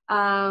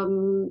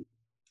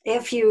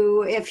 If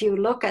you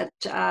look at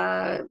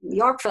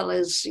Yorkville,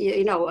 is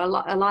a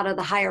lot of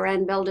the higher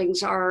end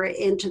buildings are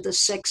into the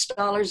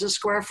 $6 a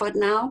square foot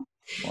now.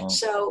 Wow.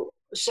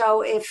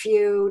 So if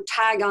you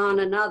tag on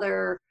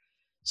another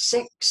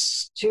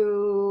 6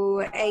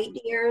 to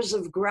 8 years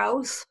of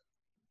growth,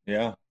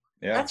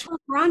 that's where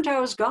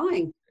Toronto is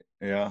going.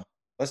 Yeah,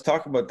 let's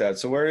talk about that.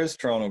 So where is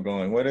Toronto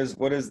going? What is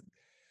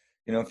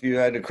if you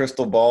had a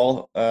crystal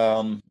ball,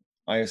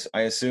 I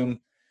assume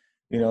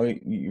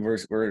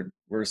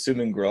we're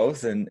assuming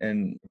growth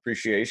and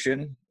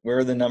appreciation. Where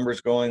are the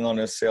numbers going on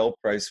a sale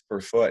price per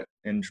foot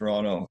in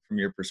Toronto from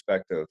your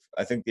perspective?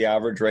 I think the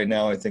average right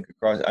now,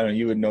 across, I don't know,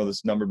 you would know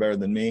this number better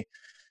than me.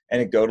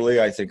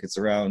 Anecdotally, I think it's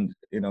around,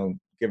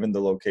 given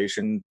the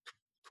location,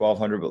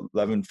 $1,200,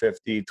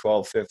 $1,150,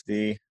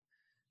 $1,250,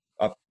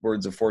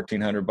 upwards of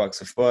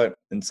 $1,400 a foot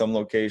in some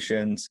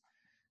locations.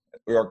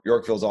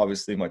 Yorkville's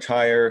obviously much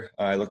higher.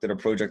 I looked at a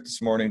project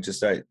this morning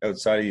just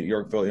outside of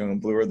Yorkville, Yonge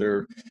and Bloor.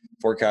 They're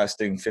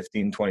forecasting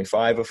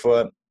 $1,525 a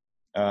foot.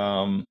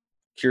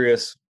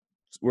 Curious,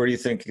 where do you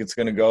think it's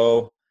going to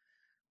go?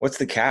 What's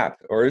the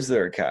cap, or is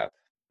there a cap?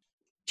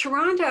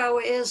 Toronto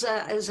is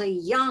a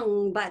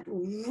young but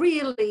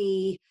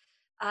really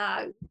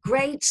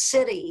great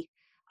city,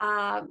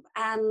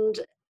 and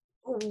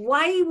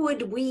why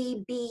would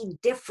we be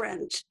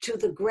different to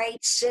the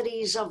great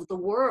cities of the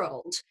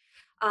world?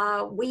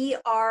 We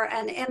are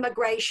an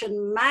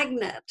immigration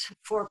magnet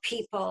for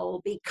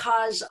people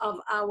because of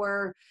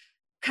our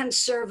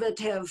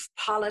conservative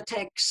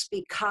politics,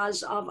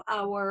 because of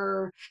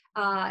our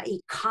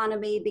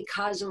economy,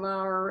 because of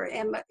our,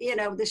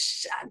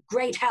 this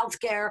great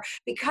healthcare,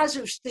 because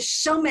of there's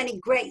so many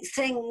great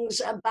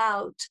things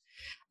about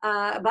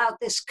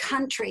this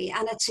country,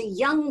 and it's a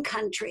young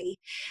country,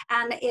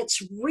 and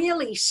it's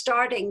really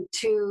starting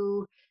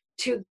to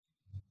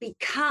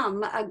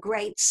become a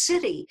great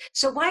city.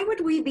 So why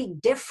would we be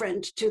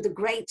different to the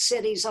great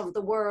cities of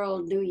the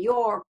world, New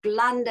York,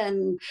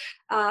 London,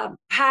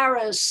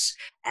 Paris,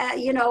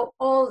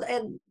 all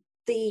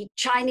the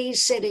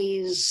Chinese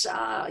cities,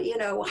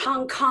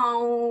 Hong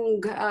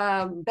Kong,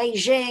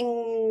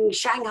 Beijing,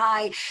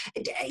 Shanghai.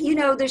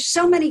 There's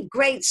so many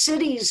great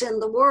cities in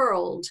the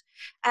world.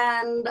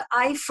 And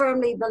I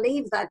firmly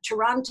believe that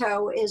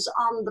Toronto is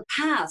on the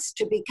path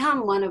to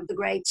become one of the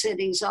great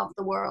cities of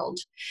the world.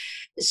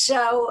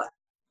 So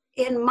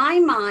in my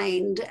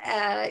mind,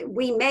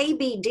 we may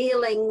be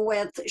dealing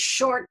with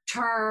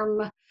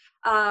short-term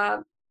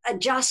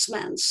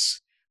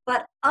adjustments,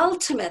 But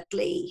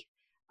ultimately,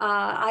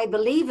 I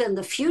believe in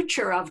the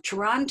future of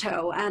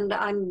Toronto, and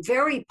I'm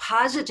very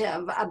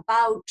positive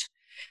about.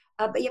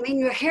 I mean,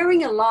 you're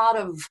hearing a lot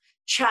of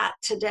chat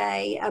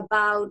today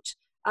about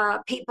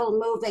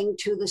people moving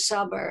to the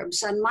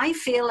suburbs, and my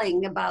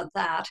feeling about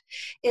that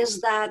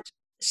is that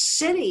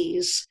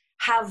cities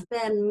have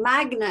been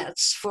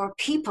magnets for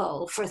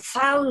people for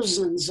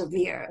thousands of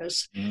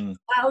years,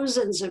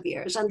 thousands of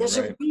years. And there's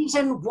a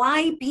reason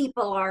why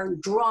people are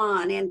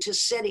drawn into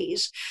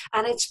cities.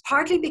 And it's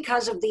partly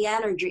because of the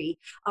energy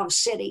of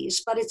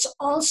cities, but it's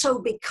also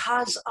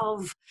because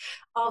of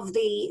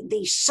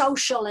the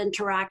social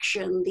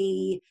interaction,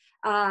 the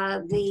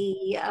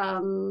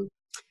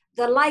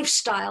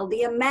lifestyle,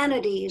 the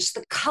amenities,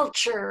 the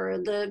culture,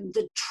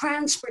 the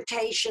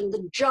transportation,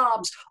 the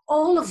jobs,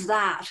 all of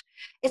that.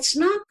 It's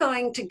not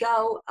going to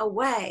go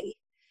away.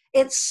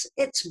 It's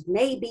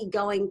maybe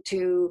going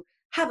to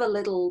have a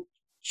little,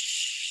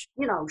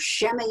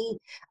 shimmy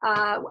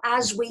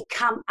as we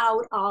come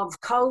out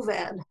of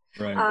COVID.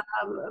 Right.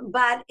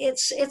 But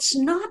it's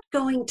not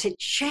going to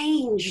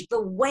change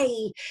the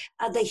way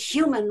the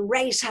human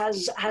race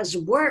has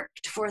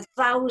worked for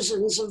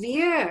thousands of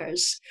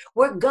years.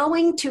 We're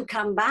going to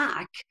come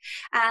back,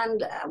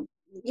 and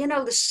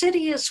the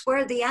city is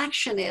where the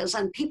action is,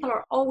 and people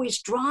are always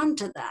drawn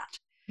to that.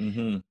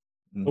 Mm-hmm.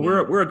 Mm-hmm.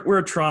 Well, we're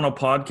a Toronto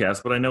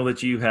podcast, but I know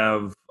that you're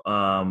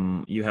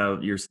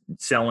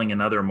selling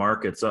in other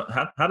markets. So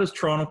how does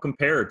Toronto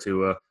compare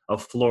to a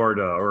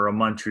Florida or a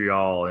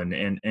Montreal, and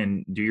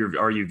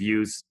are your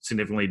views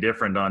significantly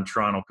different on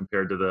Toronto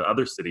compared to the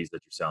other cities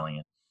that you're selling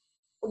in?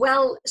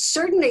 Well,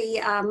 certainly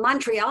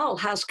Montreal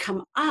has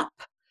come up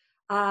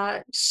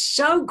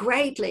so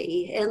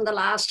greatly in the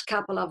last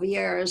couple of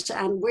years,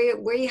 and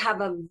we have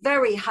a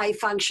very high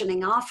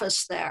functioning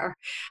office there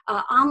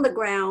on the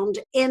ground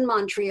in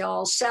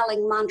Montreal,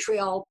 selling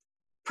Montreal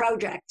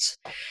projects,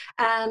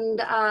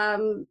 and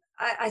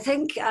I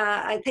think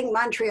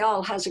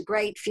Montreal has a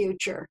great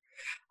future.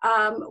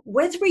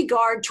 With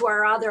regard to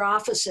our other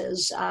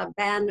offices,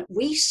 Ben,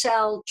 we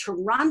sell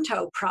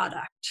Toronto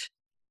product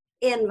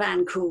in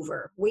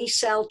Vancouver. We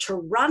sell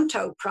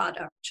Toronto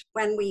product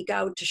when we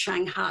go to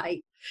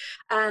Shanghai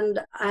and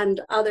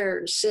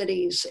other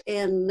cities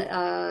in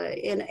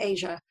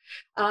Asia.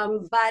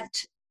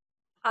 But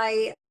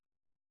I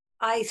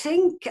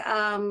think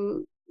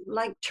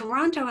like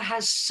Toronto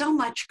has so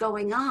much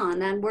going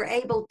on, and we're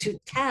able to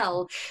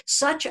tell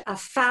such a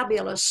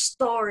fabulous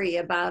story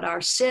about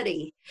our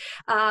city.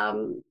 I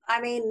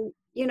mean,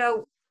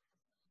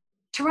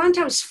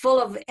 Toronto's full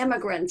of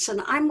immigrants,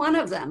 and I'm one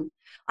of them.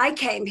 I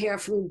came here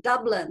from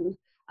Dublin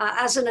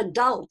as an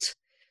adult.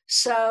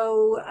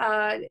 So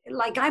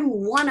I'm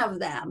one of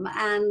them.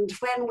 And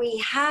when we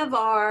have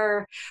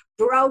our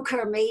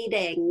broker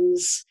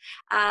meetings,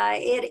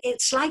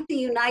 it's like the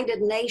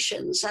United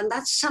Nations. And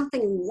that's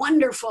something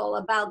wonderful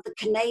about the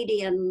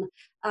Canadian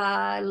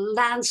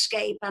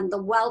landscape and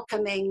the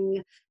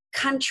welcoming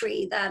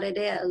country that it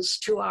is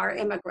to our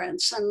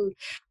immigrants. And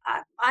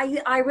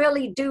I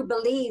really do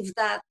believe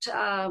that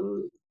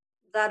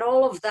that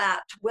all of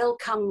that will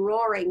come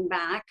roaring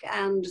back,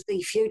 and the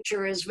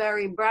future is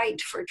very bright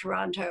for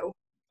Toronto.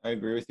 I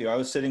agree with you. I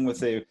was sitting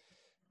with a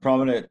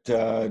prominent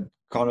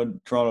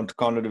Toronto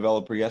condo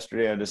developer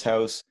yesterday at his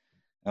house.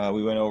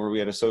 We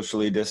had a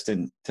socially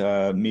distant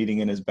meeting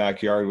in his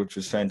backyard, which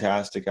was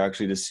fantastic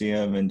actually to see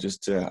him and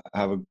just to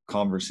have a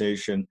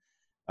conversation.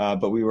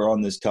 But we were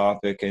on this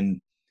topic,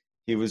 and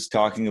he was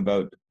talking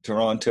about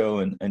Toronto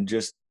and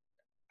just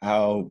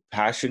how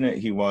passionate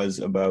he was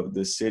about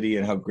the city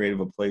and how great of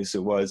a place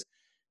it was,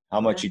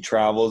 how much he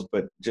travels,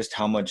 but just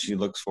how much he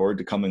looks forward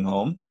to coming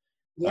home.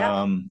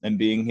 And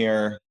being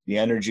here, the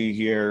energy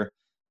here,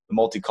 the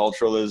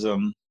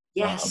multiculturalism.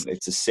 Yes.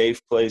 It's a safe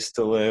place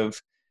to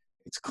live.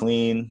 It's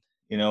clean.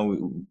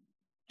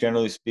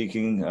 Generally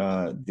speaking,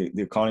 the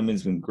economy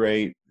has been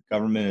great. The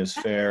government is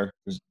fair.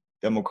 There's a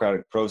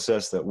democratic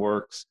process that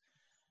works.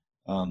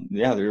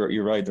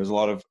 You're right. There's a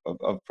lot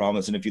of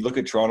promise. And if you look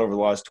at Toronto over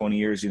the last 20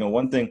 years,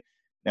 one thing,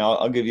 now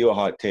I'll give you a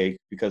hot take,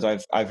 because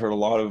I've heard a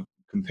lot of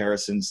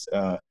comparisons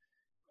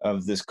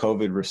of this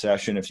COVID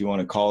recession, if you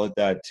want to call it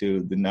that,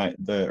 to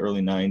the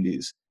early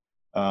 90s.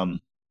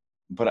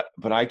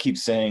 But I keep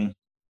saying,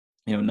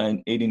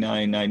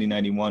 89, 90,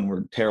 91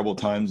 were terrible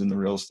times in the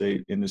real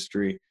estate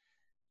industry.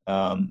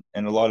 And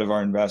a lot of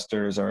our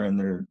investors are in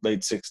their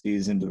late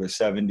 60s into their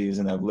 70s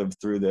and have lived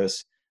through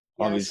this.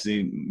 Yes.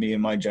 Obviously, me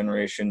and my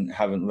generation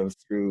haven't lived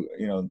through,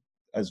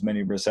 as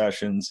many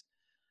recessions.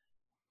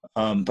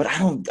 But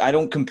I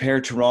don't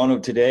compare Toronto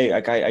today.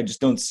 I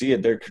just don't see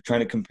it. They're trying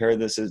to compare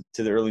this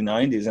to the early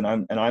 90s.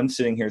 And I'm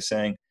sitting here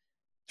saying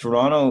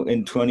Toronto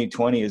in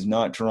 2020 is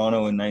not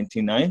Toronto in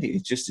 1990.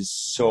 It just is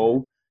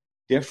so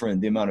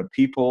different. The amount of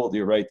people,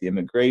 you're right, the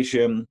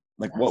immigration,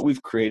 what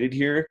we've created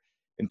here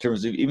in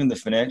terms of even the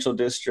financial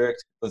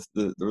district,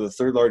 the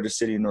third largest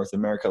city in North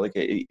America.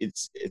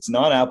 It's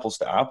not apples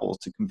to apples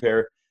to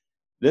compare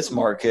this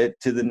market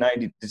to the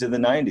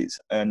 90s.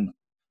 And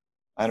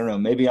I don't know,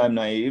 maybe I'm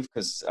naive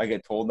because I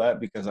get told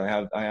that because I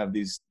have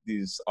these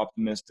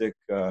optimistic,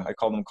 I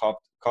call them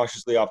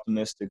cautiously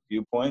optimistic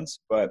viewpoints,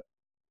 but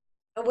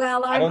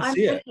Well, I don't I'm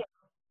see with it. you.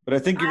 But I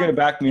think you're going to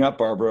back me up,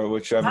 Barbara,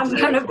 which I'm I'm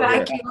going excited to to hear.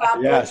 back you up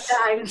this Yes.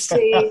 time,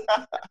 Steve.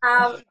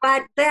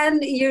 But then,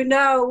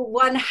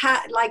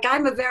 like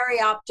I'm a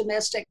very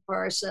optimistic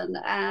person,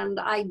 and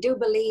I do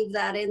believe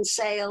that in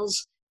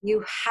sales,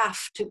 you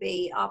have to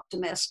be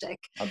optimistic.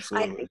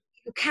 Absolutely.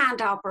 You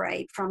can't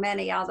operate from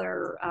any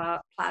other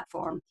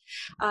platform.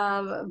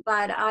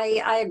 But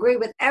I agree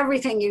with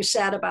everything you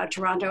said about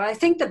Toronto. I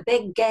think the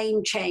big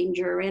game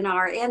changer in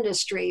our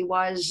industry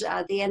was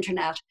the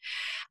internet.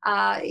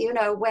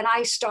 When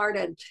I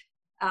started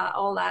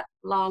all that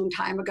long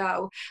time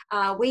ago,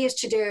 we used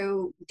to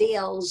do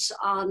deals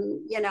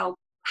on,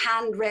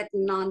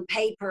 handwritten on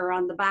paper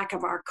on the back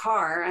of our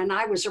car. And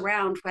I was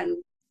around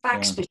when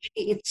fax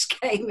machines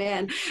came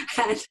in,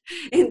 and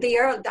in the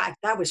early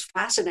that was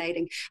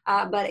fascinating.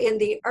 But in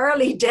the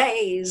early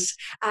days,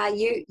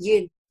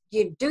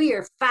 you'd do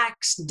your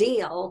fax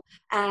deal,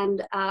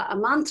 and a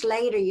month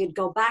later you'd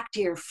go back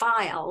to your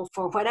file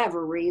for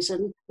whatever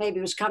reason, maybe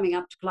it was coming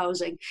up to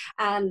closing,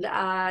 and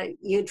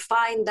you'd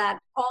find that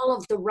all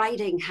of the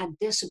writing had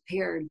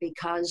disappeared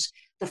because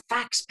the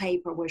fax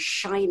paper was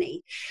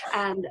shiny,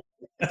 and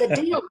the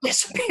deal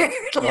disappeared.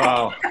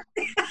 Wow.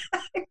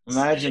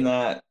 Imagine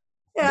that.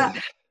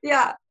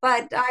 Yeah,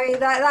 but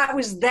that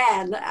was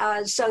then.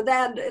 So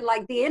then,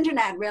 like, the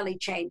internet really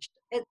changed.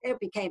 It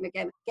became a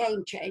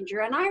game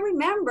changer. And I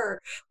remember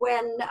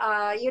when,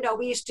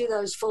 we used to do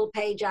those full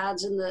page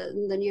ads in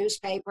the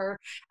newspaper,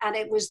 and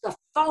it was the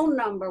phone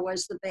number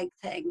was the big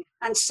thing.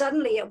 And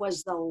suddenly it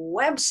was the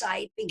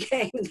website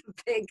became the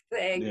big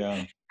thing.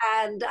 Yeah.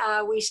 And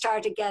we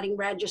started getting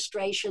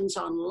registrations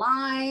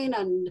online,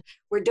 and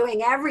we're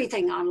doing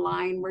everything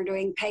online. We're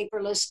doing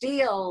paperless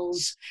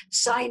deals,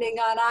 signing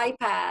on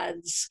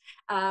iPads.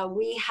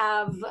 We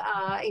have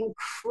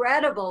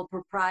incredible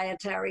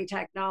proprietary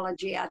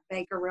technology at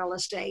Baker Real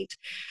Estate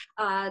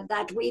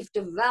that we've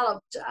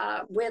developed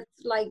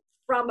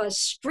from a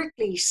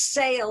strictly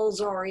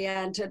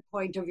sales-oriented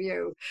point of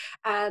view.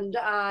 And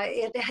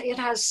it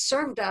has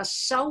served us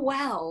so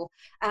well.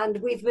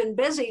 And we've been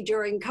busy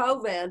during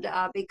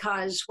COVID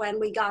because when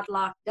we got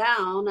locked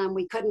down and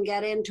we couldn't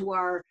get into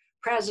our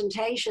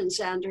presentation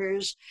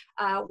centers,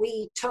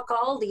 we took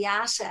all the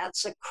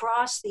assets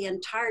across the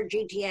entire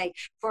GTA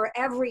for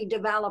every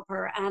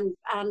developer and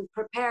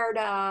prepared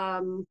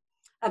a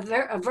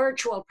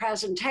virtual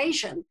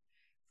presentation.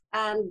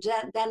 And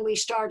then we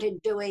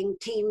started doing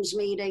Teams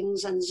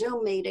meetings and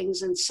Zoom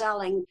meetings and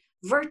selling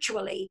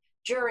virtually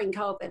during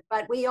COVID.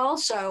 But we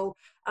also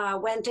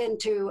went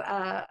into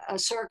a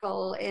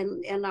circle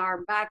in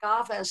our back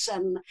office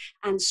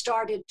and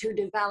started to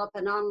develop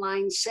an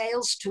online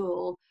sales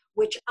tool,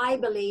 which I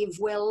believe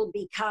will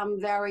become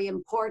very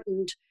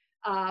important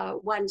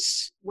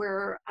once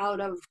we're out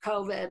of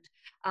COVID,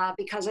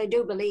 because I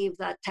do believe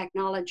that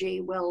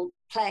technology will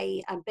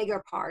play a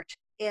bigger part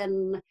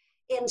in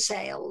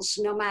sales,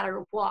 no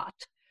matter what,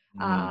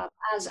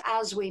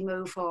 as we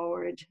move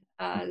forward.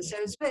 So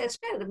it's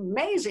been an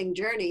amazing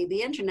journey.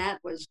 The internet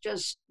was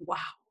just, wow,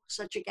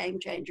 such a game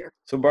changer.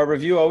 So Barbara,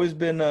 have you always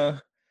been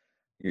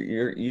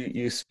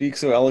you speak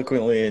so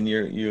eloquently, and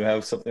you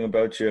have something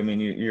about you. I mean,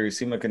 you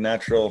seem like a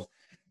natural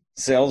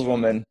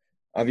saleswoman.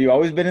 Have you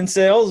always been in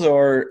sales,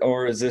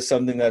 or is this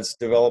something that's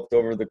developed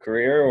over the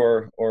career,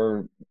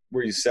 or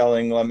were you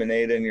selling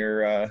lemonade in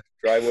your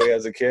driveway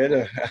as a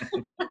kid?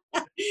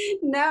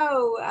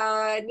 No,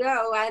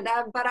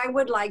 but I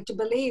would like to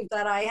believe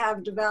that I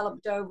have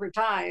developed over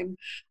time.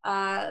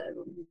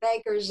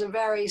 Baker's a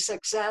very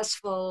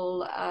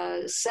successful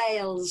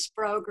sales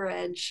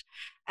brokerage,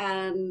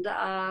 and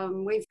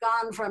we've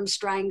gone from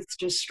strength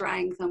to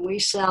strength, and we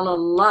sell a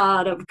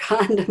lot of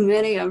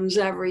condominiums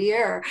every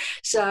year.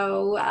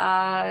 So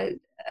I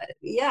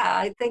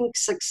think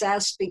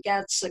success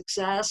begets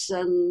success,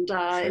 and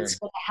Sure. It's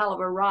been a hell of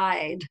a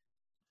ride.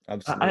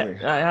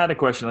 Absolutely. I had a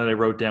question that I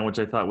wrote down, which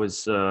I thought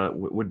was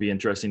would be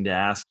interesting to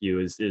ask you.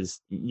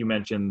 Is you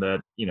mentioned that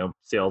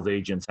sales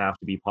agents have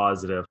to be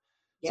positive.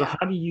 So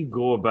how do you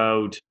go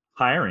about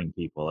hiring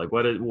people? Like,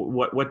 what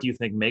do you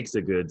think makes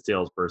a good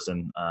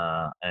salesperson?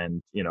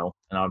 And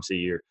obviously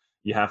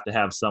you have to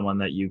have someone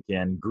that you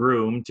can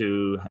groom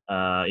to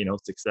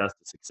success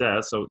to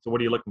success. So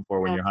what are you looking for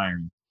when you're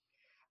hiring?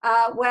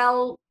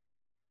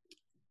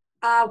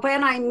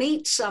 When I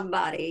meet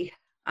somebody,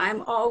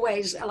 I'm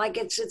always like,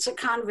 it's a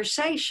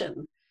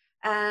conversation.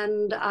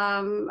 And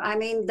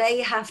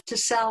they have to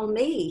sell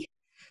me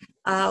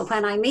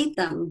when I meet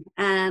them.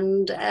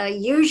 And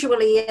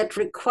usually it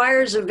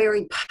requires a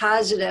very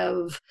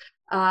positive,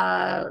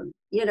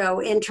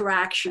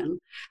 interaction.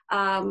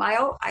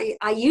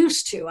 I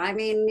used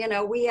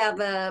to. We have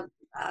a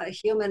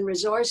human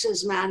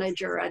resources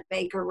manager at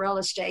Baker Real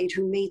Estate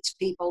who meets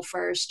people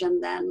first,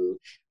 and then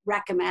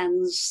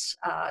recommends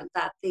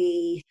that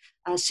the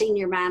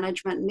senior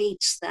management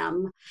meets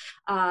them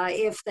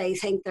if they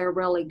think they're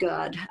really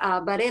good.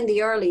 But in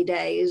the early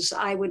days,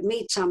 I would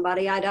meet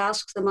somebody, I'd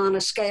ask them on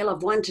a scale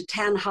of 1 to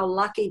 10, how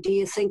lucky do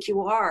you think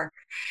you are?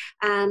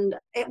 And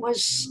it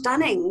was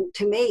stunning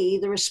to me,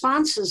 the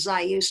responses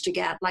I used to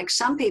get. Like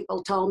some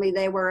people told me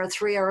they were a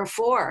 3 or a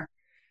 4.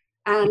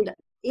 And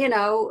you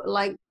know,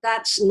 like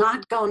that's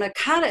not going to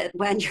cut it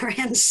when you're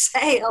in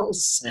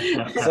sales.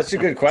 Such a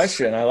good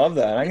question. I love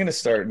that. I'm going to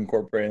start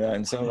incorporating that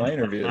in some of my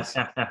interviews.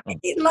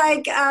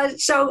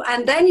 So,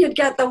 and then you'd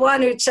get the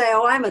one who'd say,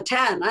 oh, I'm a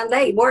 10. And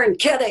they weren't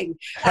kidding.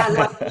 And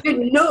like, you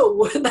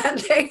knew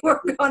that they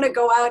were going to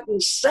go out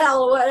and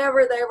sell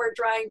whatever they were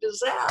trying to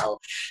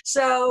sell.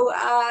 So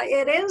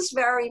it is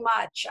very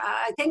much,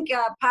 I think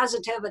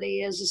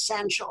positivity is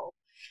essential.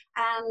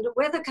 And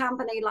with a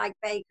company like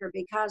Baker,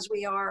 because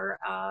we are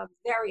a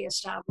very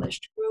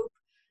established group,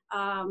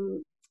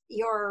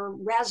 your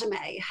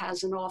resume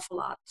has an awful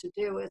lot to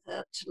do with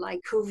it. Like,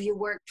 who've you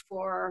worked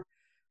for?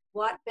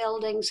 What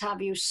buildings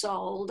have you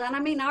sold? And I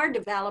mean, our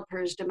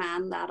developers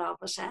demand that of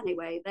us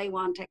anyway. They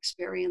want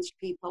experienced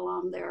people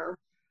on their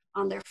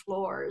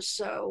floors.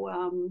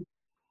 So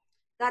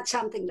that's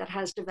something that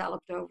has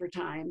developed over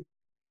time.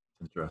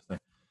 Interesting.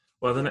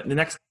 Well, the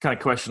next kind of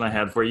question I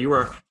had for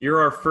you, you're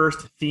our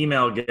first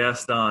female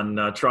guest on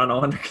Toronto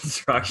Under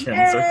Construction.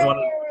 Yay! So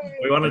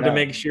we wanted to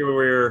make sure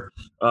we're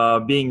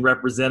being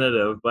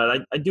representative.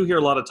 But I do hear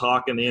a lot of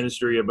talk in the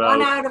industry about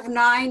 1 out of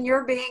 9.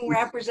 You're being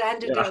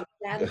representative.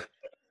 Yeah.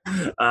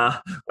 I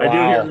do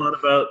hear a lot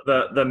about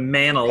the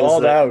manels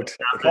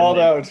called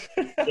out.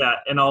 Yeah,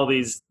 in all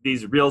these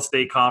real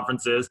estate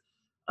conferences.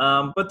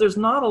 But there's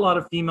not a lot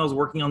of females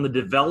working on the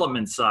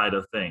development side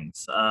of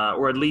things,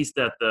 or at least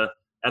at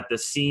the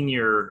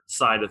senior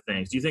side of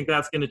things. Do you think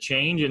that's going to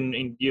change?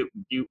 And do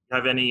you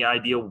have any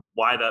idea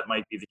why that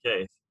might be the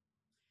case?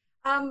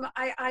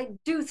 I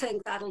do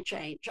think that'll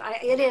change.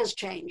 It is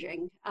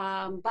changing.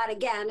 But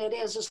again, it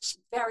is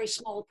a very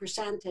small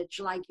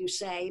percentage, like you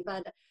say.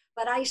 But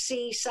I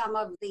see some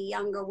of the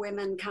younger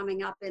women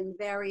coming up in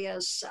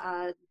various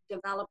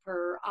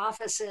developer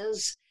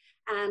offices,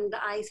 and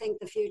I think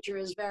the future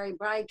is very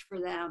bright for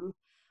them.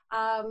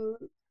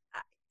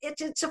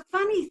 It's a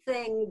funny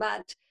thing,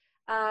 but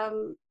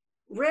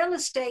real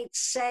estate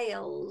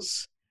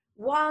sales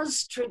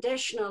was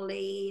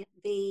traditionally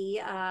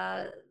the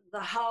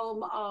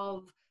home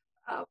of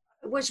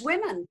was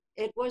women.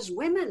 It was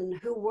women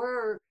who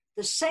were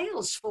the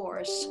sales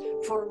force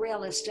for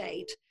real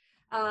estate,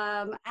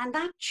 and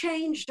that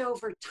changed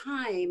over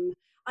time.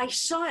 I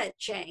saw it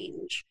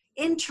change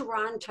in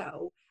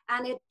Toronto,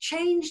 and it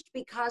changed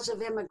because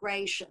of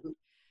immigration.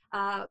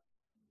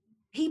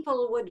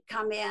 People would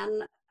come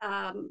in,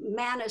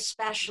 men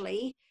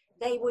especially.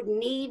 They would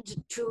need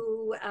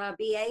to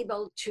be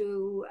able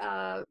to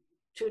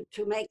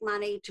make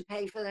money to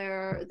pay for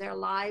their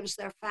lives,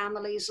 their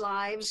families'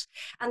 lives,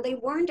 and they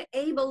weren't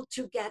able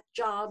to get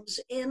jobs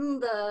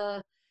in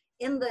the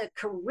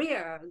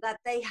career that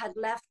they had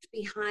left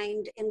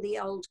behind in the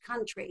old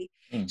country.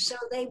 So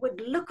they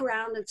would look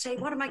around and say,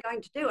 what am I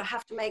going to do? I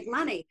have to make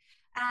money.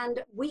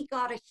 And we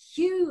got a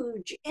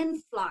huge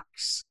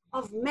influx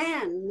of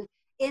men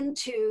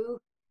into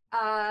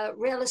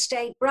real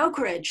estate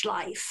brokerage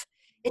life.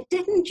 It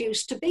didn't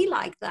used to be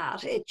like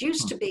that. It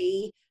used to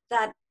be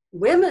that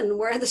women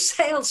were the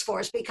sales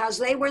force because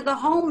they were the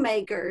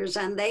homemakers,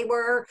 and they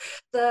were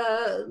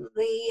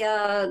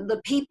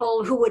the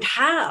people who would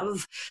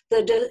have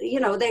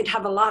they'd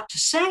have a lot to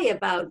say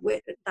about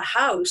the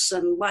house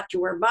and what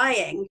you were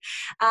buying.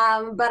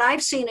 But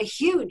I've seen a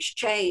huge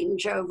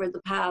change over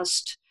the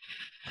past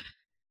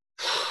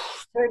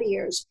 30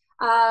 years.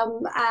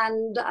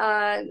 And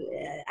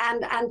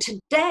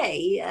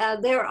today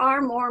there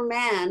are more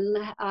men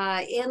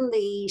in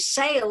the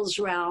sales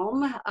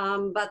realm,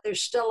 but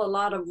there's still a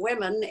lot of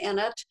women in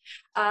it.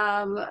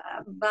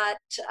 But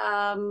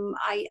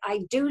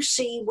I do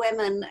see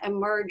women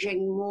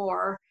emerging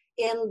more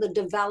in the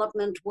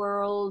development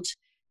world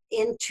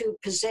into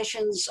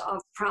positions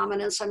of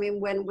prominence. I mean,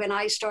 when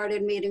I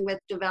started meeting with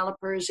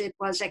developers, it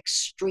was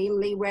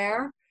extremely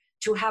rare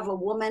to have a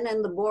woman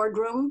in the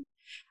boardroom.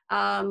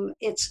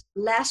 It's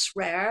less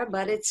rare,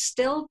 but it's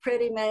still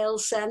pretty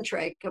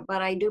male-centric.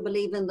 But I do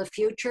believe in the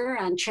future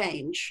and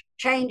change.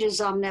 Change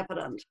is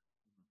omnipotent.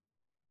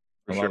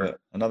 I love it.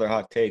 Another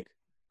hot take.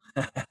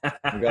 We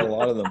got a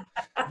lot of them.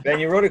 Ben,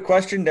 you wrote a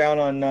question down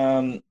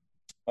on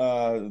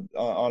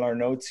our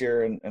notes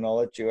here, and I'll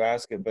let you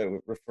ask it. But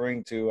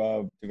referring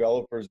to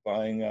developers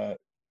buying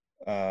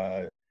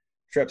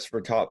trips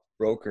for top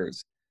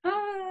brokers.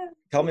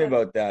 Tell me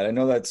about that. I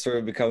know that's sort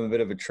of become a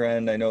bit of a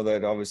trend. I know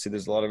that obviously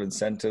there's a lot of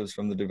incentives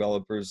from the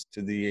developers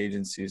to the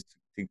agencies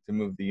to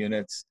move the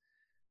units.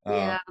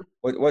 Yeah.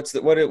 What was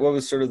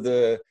sort of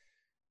the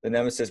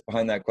nemesis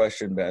behind that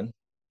question, Ben?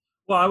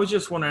 Well, I was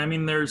just wondering, I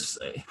mean,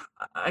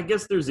 I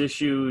guess there's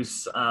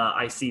issues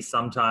I see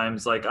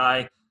sometimes. Like,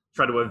 I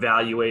try to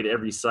evaluate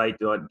every site.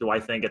 Do I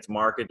think it's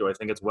market? Do I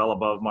think it's well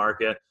above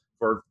market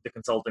for the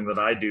consulting that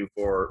I do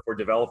for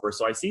developers?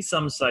 So I see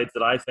some sites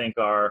that I think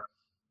are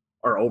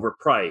are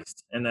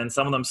overpriced, and then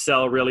some of them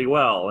sell really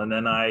well, and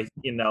then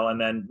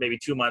and then maybe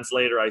 2 months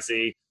later I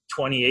see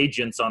 20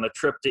 agents on a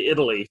trip to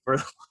Italy for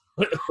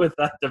with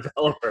that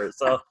developer.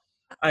 So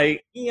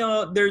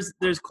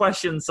there's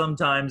questions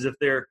sometimes if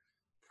they're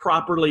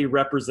properly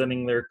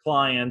representing their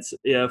clients,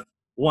 if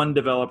one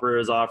developer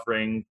is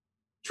offering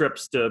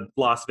trips to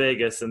Las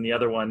Vegas and the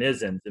other one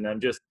isn't. And I'm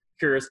just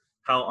curious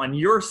how on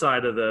your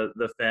side of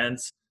the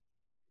fence,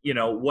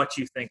 what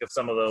you think of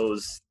some of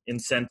those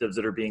incentives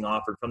that are being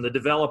offered from the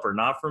developer,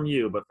 not from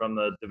you, but from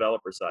the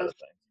developer side of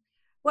things.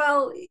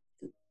 Well,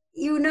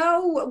 we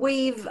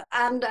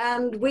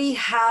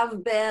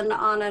have been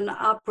on an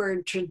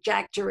upward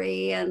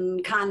trajectory in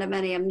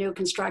condominium, new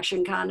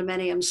construction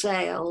condominium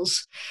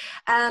sales,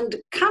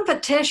 and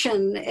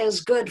competition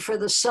is good for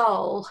the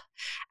soul.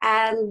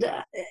 And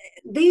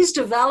these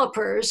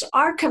developers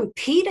are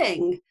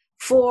competing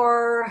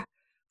for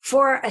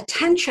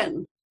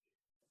attention.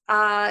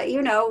 They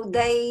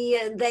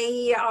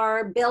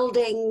are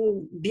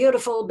building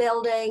beautiful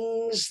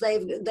buildings.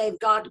 They've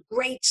got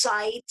great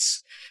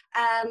sites,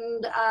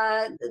 and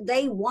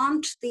they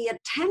want the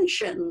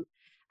attention.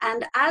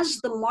 And as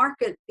the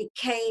market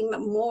became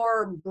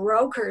more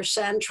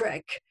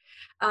broker-centric,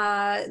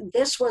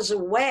 this was a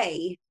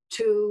way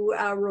to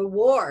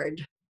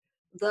reward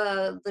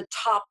the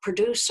top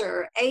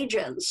producer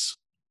agents.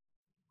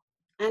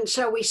 And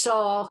so we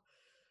saw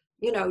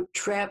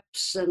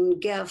trips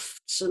and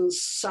gifts and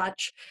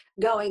such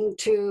going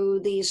to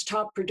these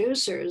top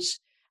producers.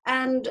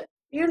 And,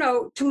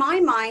 to my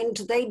mind,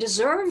 they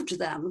deserved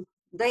them.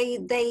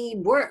 They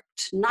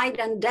worked night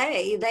and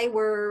day. They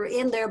were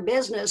in their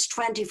business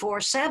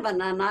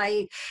 24/7. And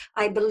I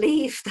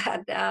believe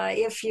that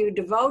if you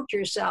devote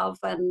yourself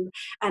and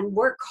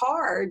work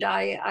hard,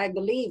 I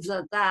believe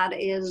that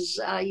is,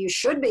 you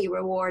should be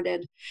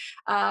rewarded.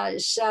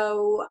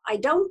 So I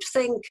don't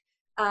think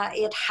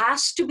it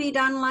has to be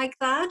done like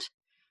that.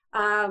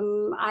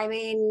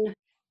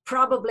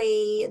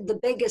 Probably the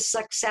biggest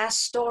success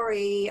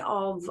story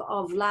of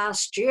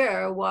last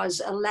year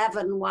was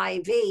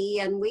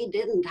 11YV, and we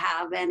didn't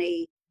have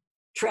any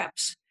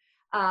trips.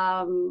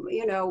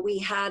 We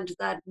had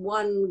that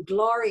one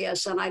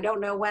glorious, and I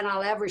don't know when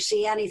I'll ever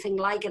see anything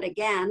like it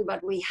again,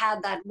 but we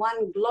had that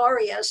one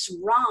glorious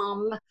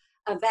ROM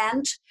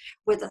event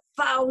with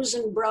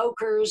 1,000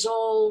 brokers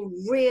all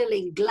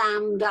really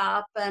glammed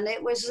up, and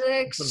it was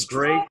some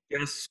great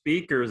guest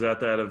speakers at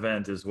that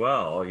event as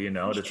well,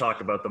 to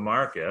talk about the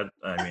market.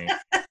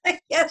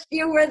 Yes,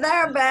 you were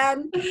there,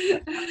 Ben.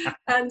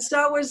 And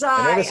so was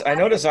I. I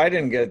noticed I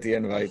didn't get the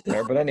invite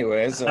there, but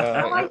anyways,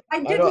 I'll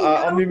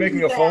be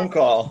making a phone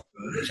call.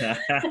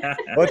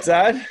 What's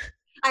that?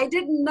 I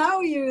didn't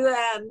know you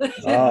then.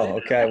 Oh,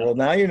 okay. Well,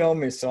 now you know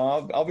me,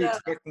 so I'll be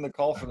expecting the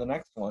call for the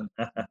next one.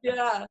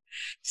 Yeah.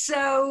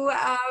 So,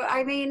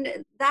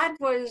 that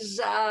was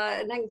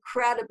an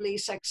incredibly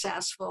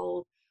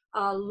successful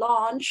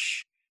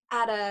launch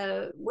at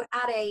a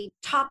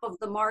top of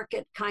the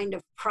market kind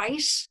of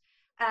price.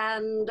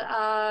 And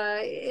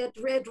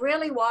it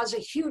really was a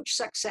huge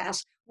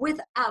success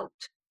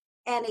without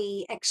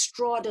any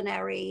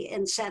extraordinary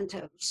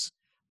incentives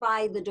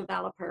by the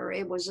developer.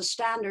 It was a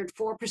standard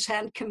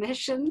 4%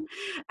 commission,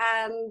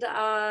 and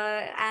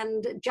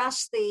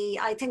just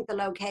I think the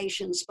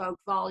location spoke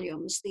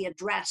volumes, the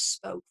address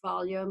spoke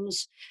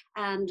volumes,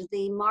 and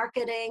the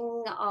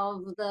marketing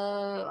of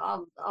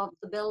the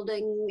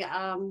building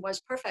was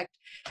perfect.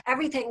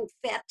 Everything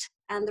fit,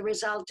 and the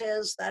result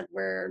is that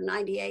we're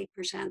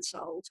 98%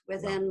 sold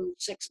within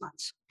 6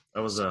 months.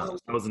 That was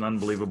an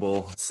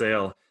unbelievable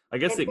sale. I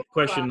guess the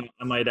question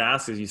I might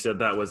ask is, you said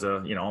that was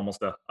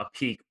almost a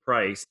peak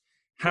price.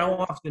 How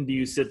often do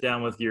you sit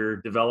down with your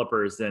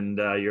developers and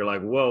you're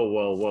like,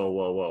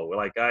 whoa,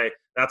 like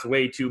that's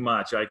way too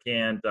much. I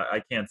can't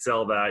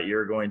sell that.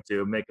 You're going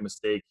to make a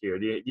mistake here.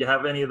 Do you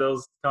have any of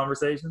those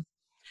conversations?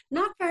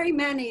 Not very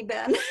many,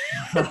 Ben.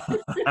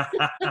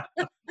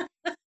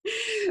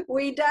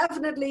 We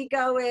definitely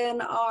go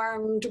in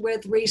armed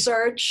with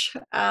research,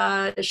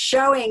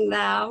 showing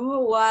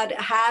them what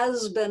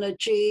has been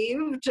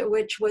achieved,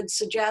 which would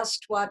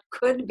suggest what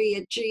could be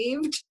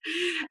achieved.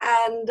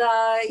 And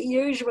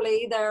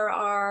usually there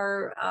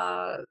are,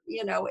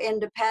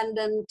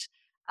 independent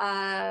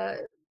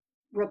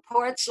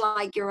reports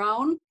like your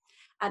own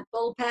at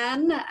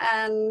Bullpen,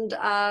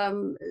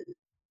 and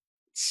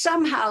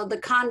somehow the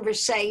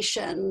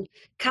conversation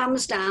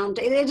comes down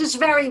to, it is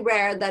very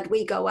rare that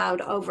we go out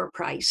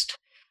overpriced,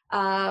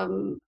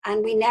 and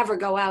we never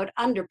go out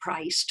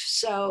underpriced.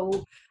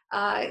 So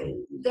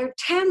there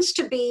tends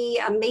to be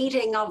a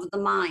meeting of the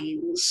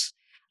minds.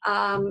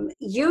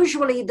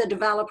 Usually the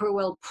developer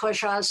will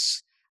push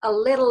us a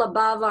little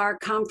above our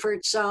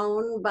comfort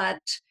zone, but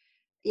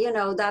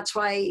that's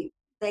why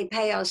they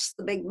pay us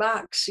the big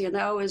bucks,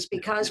 is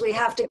because we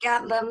have to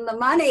get them the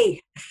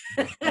money.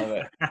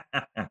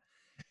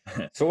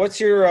 So what's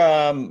your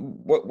how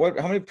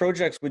many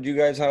projects would you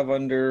guys have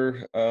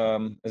under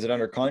is it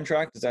under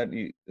contract? Is that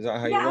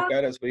how you look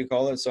at it? Is what you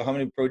call it? So how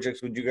many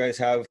projects would you guys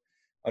have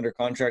under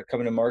contract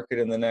coming to market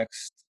in the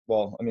next,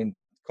 call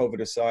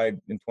COVID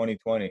aside in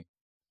 2020?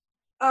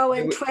 Oh,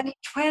 in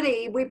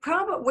 2020, we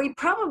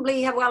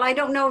probably have, well, I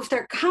don't know if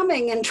they're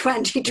coming in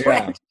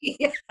 2020.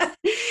 Yeah.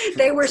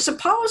 They were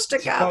supposed to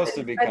come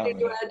in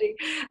 2020.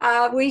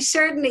 We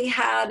certainly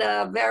had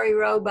a very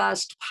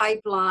robust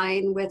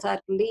pipeline with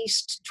at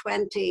least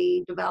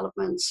 20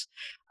 developments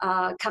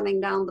coming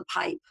down the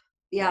pipe.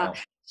 Yeah. Wow.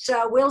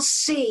 So we'll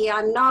see.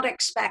 I'm not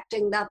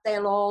expecting that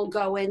they'll all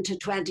go into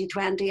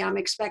 2020. I'm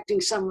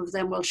expecting some of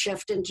them will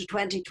shift into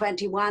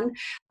 2021.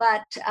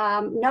 But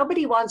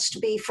nobody wants to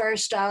be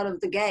first out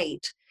of the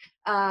gate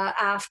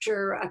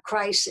after a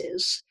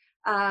crisis.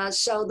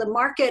 So the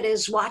market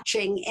is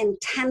watching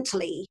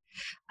intently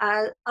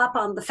up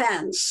on the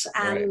fence.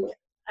 And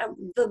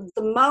the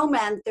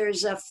moment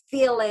there's a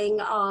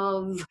feeling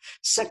of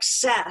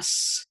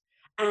success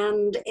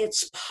and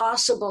it's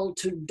possible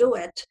to do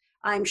it,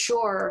 I'm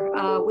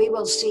sure we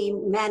will see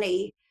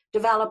many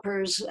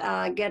developers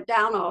get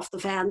down off the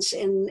fence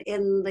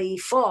in the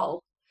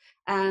fall,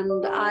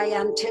 and I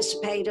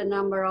anticipate a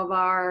number of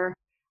our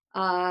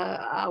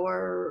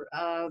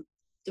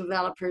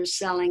developers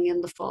selling in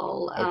the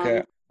fall.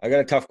 Okay, I got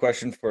a tough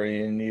question for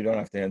you, and you don't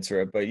have to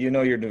answer it, but you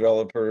know your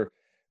developer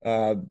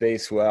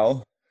base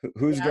well.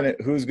 Who's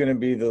gonna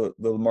be the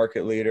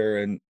market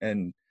leader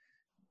and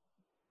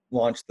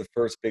launch the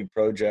first big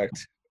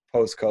project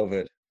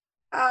post-COVID?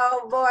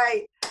 Oh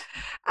boy.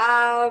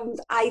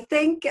 I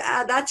think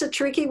that's a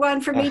tricky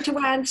one for me to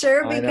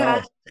answer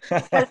because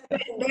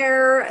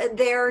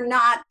they're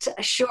not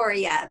sure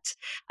yet.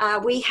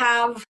 We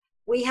have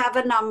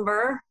a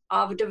number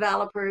of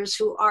developers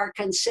who are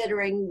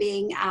considering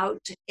being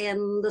out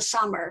in the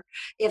summer.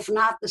 If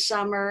not the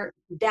summer,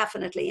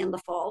 definitely in the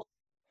fall.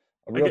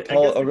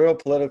 A real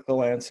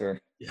political answer.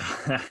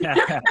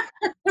 Yeah.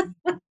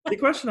 The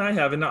question I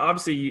have, and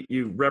obviously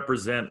you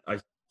represent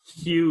a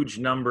huge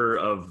number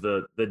of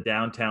the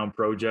downtown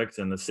projects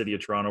and the City of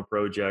Toronto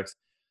projects.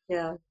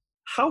 Yeah.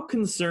 How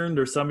concerned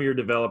are some of your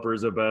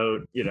developers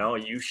about,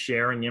 you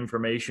sharing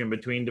information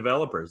between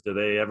developers? Do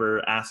they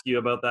ever ask you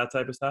about that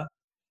type of stuff?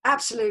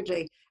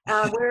 Absolutely.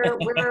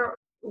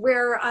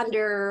 We're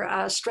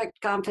under strict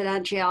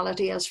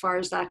confidentiality as far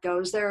as that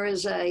goes. There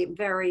is a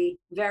very,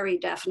 very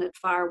definite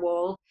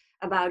firewall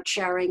about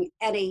sharing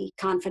any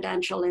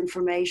confidential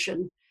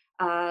information.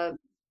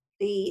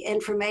 The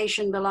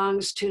information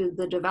belongs to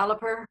the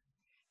developer,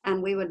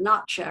 and we would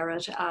not share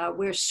it.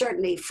 We're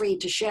certainly free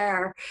to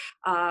share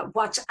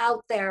what's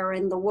out there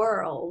in the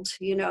world,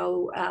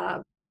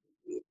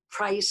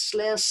 price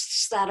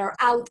lists that are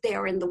out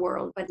there in the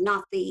world, but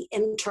not the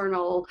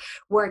internal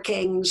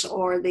workings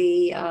or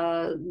the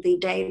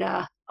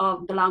data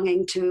of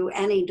belonging to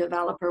any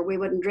developer. We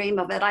wouldn't dream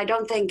of it. I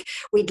don't think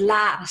we'd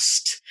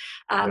last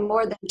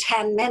more than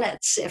 10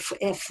 minutes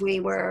if we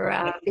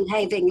were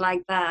behaving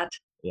like that.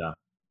 Yeah.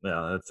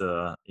 Yeah, that's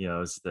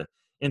it's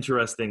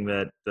interesting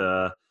that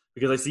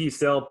because I see you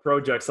sell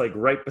projects like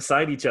right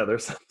beside each other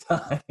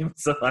sometimes.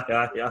 So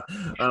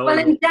well,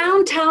 in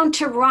downtown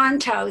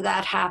Toronto,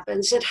 that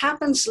happens. It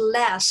happens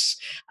less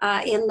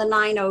in the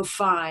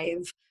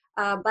 905.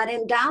 But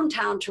in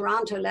downtown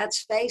Toronto,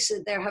 let's face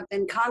it, there have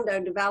been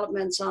condo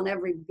developments on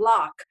every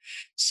block,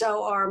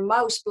 or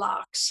most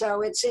blocks.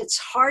 So it's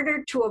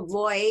harder to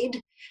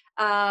avoid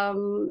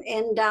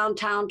in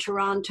downtown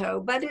Toronto,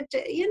 but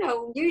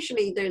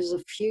usually there's a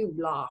few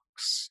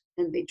blocks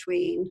in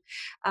between.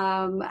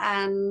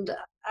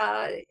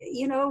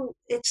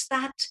 It's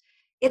that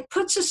it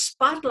puts a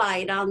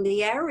spotlight on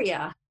the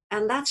area,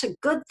 and that's a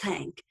good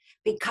thing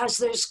because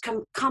there's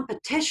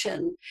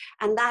competition,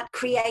 and that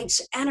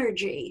creates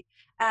energy.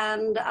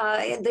 And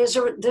there's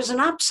an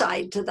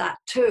upside to that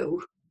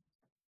too.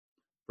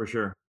 For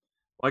sure.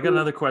 Well, I got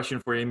another question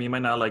for you. You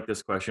might not like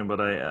this question,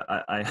 but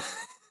I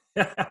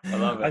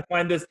love it.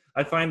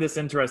 I find this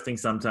interesting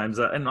sometimes,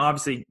 and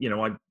obviously,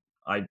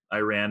 I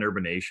ran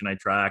Urbanation. I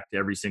tracked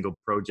every single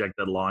project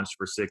that launched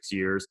for 6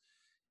 years,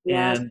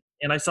 and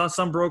I saw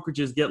some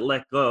brokerages get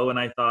let go, and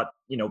I thought,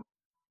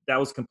 that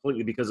was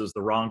completely because it was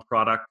the wrong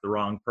product, the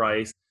wrong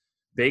price.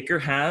 Baker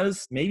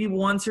has maybe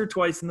once or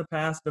twice in the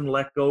past been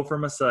let go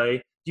from a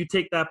site. Do you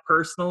take that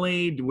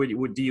personally? Will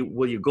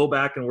you go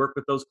back and work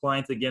with those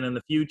clients again in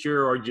the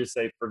future, or just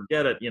say,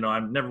 forget it? I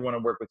never want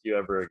to work with you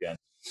ever again.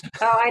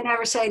 Oh, I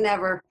never say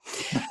never.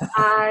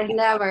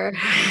 Never.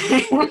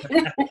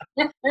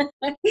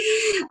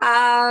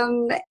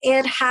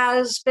 It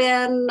has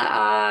been,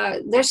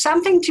 there's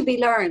something to be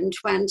learned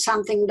when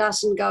something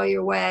doesn't go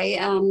your way.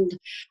 And,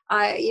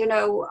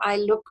 I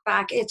look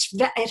back, it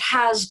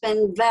has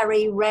been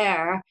very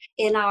rare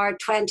in our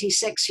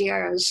 26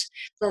 years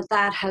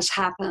that has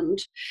happened.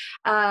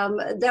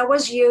 There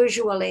was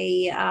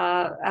usually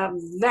a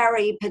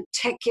very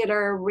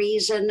particular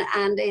reason,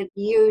 and it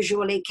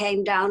usually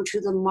came down to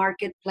the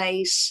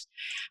marketplace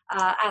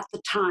at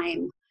the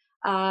time.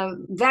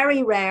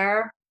 Very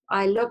rare.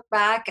 I look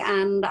back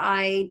and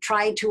I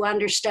try to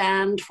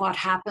understand what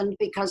happened,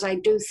 because I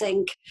do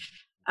think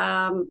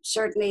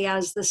certainly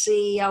as the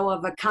CEO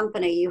of a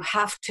company, you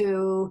have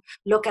to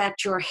look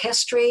at your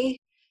history.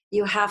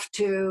 You have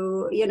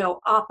to,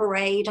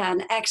 operate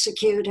and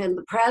execute in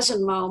the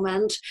present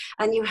moment,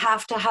 and you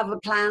have to have a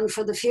plan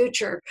for the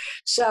future.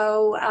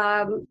 So,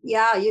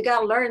 you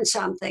got to learn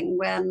something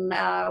when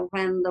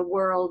the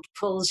world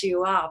pulls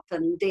you up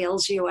and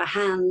deals you a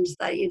hand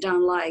that you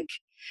don't like.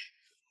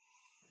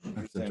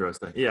 That's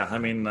interesting. Yeah, I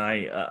mean,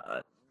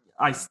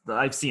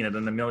 I've seen it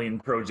in a million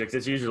projects.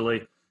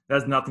 It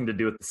has nothing to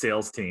do with the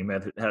sales team.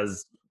 It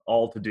has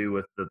all to do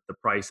with the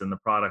price and the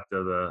product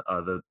of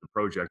the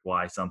project,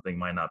 why something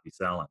might not be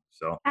selling.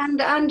 So and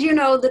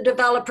the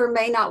developer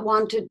may not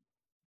want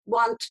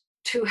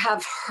to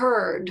have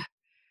heard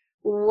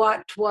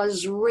what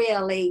was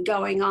really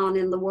going on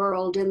in the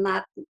world in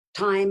that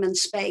time and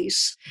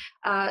space.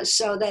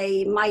 So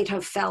they might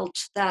have felt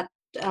that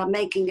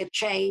making a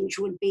change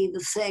would be the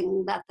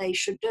thing that they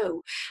should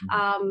do.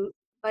 Mm-hmm.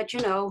 But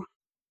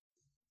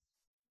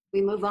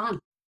we move on.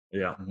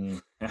 Yeah.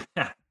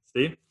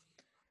 Steve?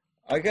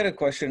 I got a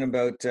question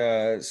about,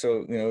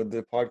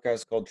 the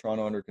podcast called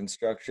Toronto Under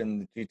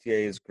Construction, the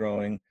GTA is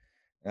growing.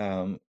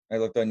 I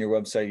looked on your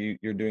website,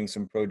 you're doing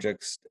some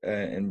projects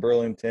in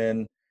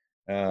Burlington,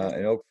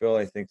 in Oakville,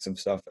 I think some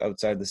stuff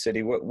outside the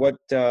city. What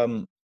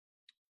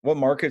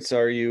markets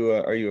are you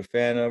a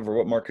fan of, or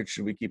what markets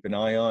should we keep an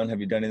eye on? Have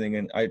you done anything?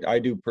 And I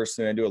do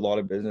a lot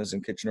of business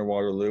in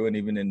Kitchener-Waterloo, and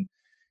even in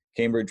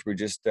Cambridge, we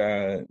just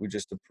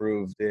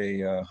approved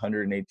a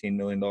 $118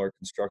 million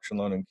construction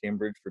loan in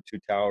Cambridge for 2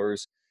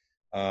 towers,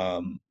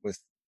 with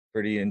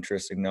pretty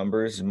interesting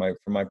numbers from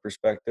my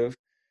perspective.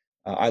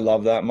 I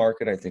love that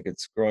market. I think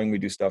it's growing. We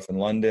do stuff in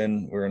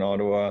London. We're in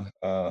Ottawa.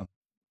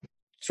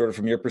 Sort of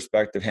from your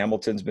perspective,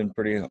 Hamilton's been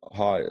pretty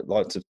hot.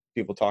 Lots of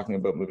people talking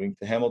about moving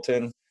to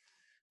Hamilton.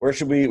 Where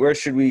should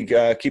we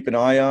keep an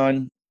eye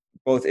on,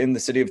 both in the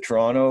city of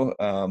Toronto?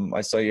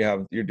 I saw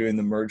you're doing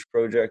the Merge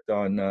project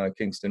on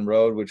Kingston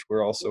Road, which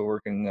we're also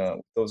working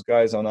with those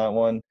guys on that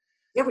one.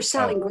 Yeah, we're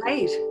selling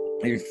great.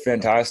 You're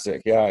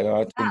fantastic.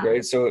 Yeah, it's been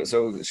great. So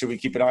should we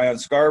keep an eye on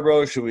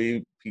Scarborough? Should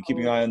we be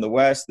keeping an eye on the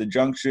west, the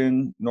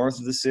junction, north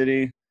of the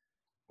city?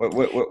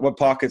 What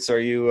pockets are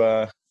you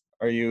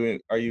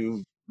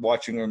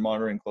watching or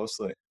monitoring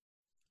closely?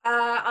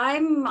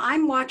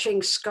 I'm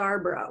watching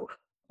Scarborough.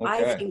 Okay.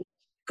 I think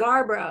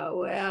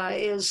Scarborough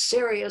is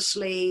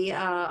seriously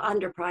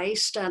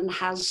underpriced and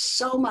has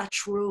so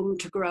much room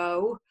to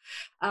grow.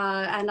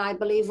 And I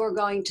believe we're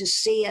going to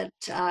see it.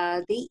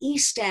 The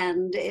East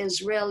End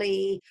is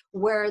really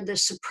where the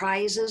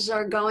surprises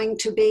are going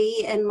to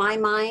be, in my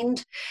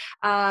mind.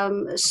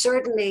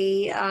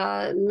 Certainly,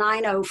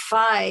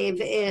 905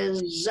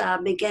 is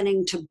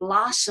beginning to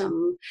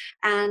blossom.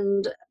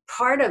 And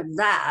part of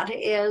that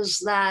is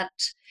that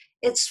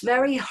it's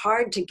very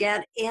hard to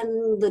get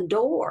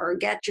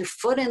your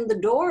foot in the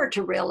door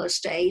to real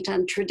estate.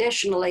 And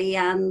traditionally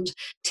and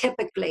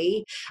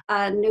typically,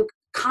 new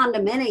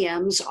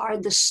condominiums are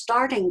the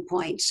starting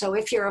point. So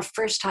if you're a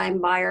first-time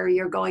buyer,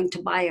 you're going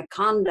to buy a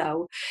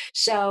condo.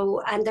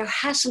 And there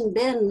hasn't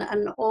been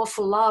an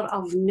awful lot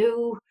of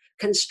new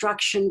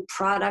construction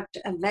product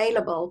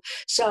available.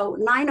 So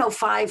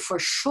 905 for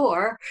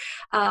sure.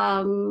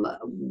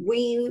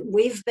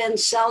 We've been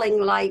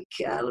selling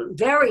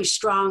very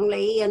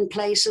strongly in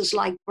places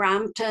like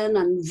Brampton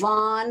and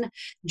Vaughan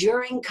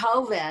during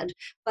COVID.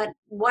 But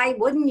why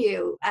wouldn't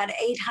you at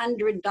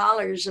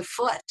 $800 a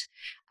foot?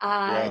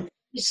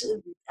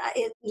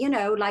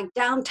 Like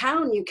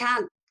downtown, you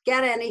can't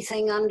get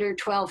anything under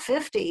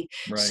 $1,250.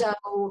 Right.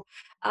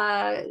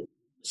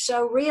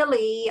 So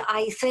really,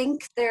 I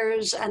think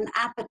there's an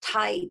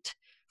appetite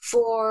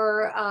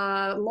for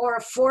more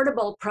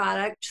affordable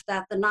product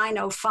that the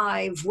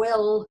 905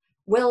 will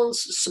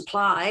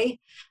supply.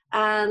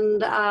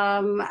 And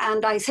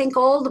I think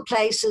all the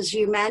places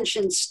you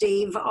mentioned,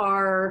 Steve,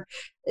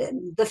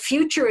 the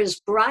future is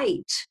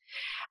bright.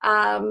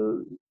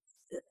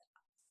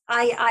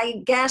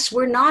 I guess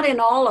we're not in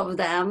all of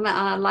them,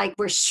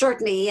 we're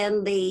certainly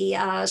in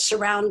the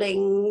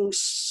surrounding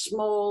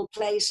small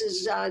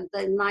places,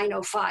 the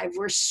 905.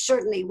 We're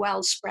certainly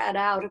well spread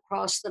out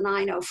across the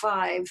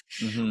 905.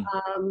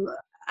 Mm-hmm.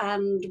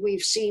 And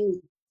we've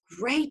seen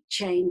great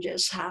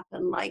changes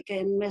happen, like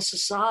in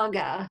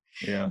Mississauga.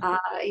 Yeah.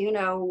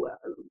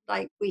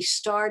 We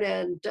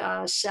started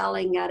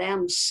selling at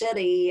M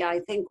City.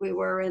 I think we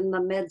were in the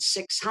mid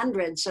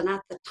 600s, and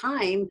at the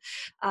time,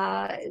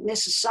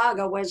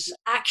 Mississauga was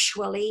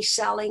actually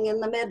selling in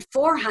the mid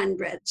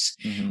 400s,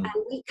 Mm-hmm.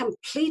 and we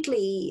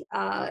completely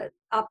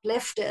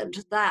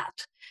uplifted that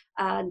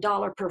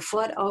dollar per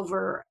foot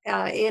over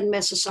in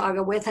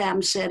Mississauga with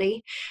M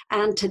City.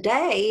 And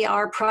today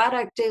our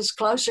product is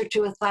closer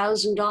to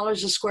 $1,000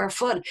 a square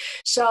foot.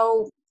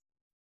 So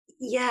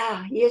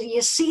yeah, you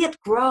see it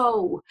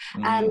grow,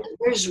 Mm-hmm. and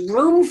there's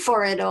room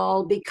for it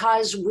all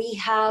because we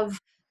have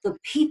the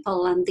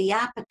people and the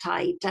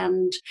appetite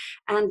and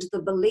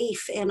the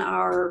belief in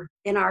our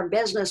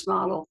business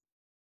model.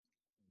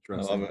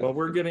 Well,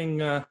 we're getting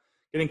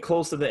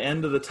close to the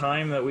end of the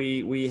time that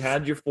we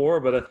had you for,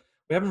 but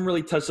we haven't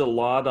really touched a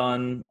lot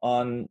on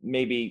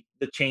maybe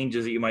the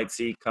changes that you might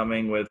see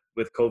coming with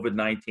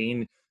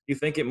COVID-19. Do you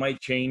think it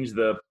might change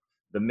the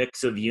the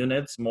mix of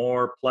units,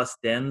 more plus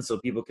dens so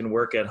people can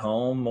work at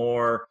home,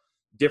 more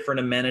different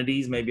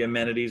amenities, maybe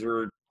amenities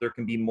where there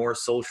can be more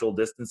social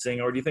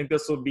distancing? Or do you think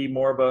this will be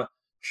more of a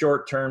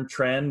short-term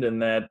trend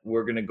and that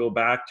we're going to go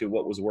back to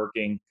what was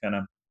working kind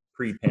of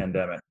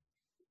pre-pandemic?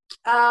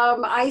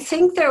 I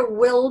think there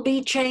will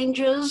be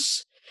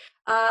changes.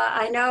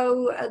 I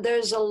know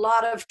there's a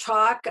lot of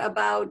talk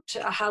about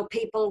how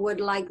people would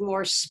like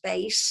more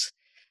space,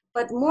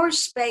 but more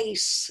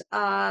space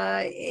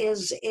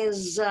is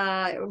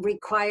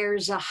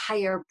requires a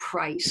higher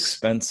price.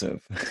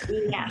 Expensive.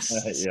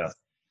 Yes. Yeah.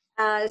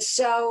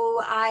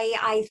 So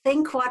I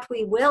think what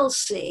we will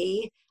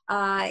see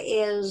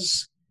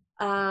is,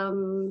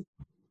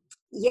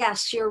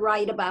 yes, you're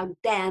right about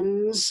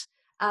dens.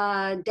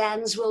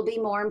 Dens will be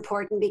more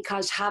important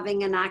because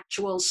having an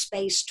actual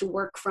space to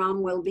work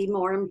from will be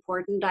more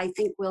important. I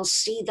think we'll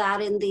see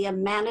that in the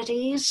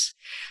amenities,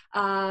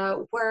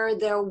 where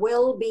there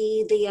will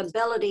be the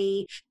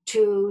ability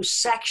to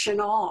section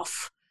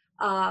off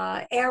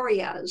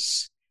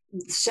areas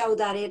so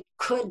that it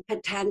could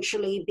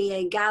potentially be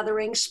a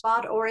gathering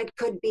spot, or it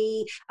could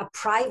be a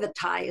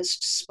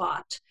privatized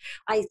spot.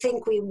 I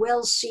think we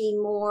will see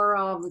more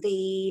of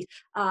the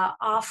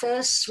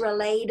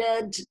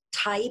office-related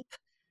type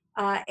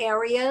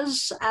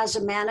areas as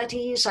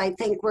amenities. I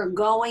think we're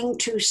going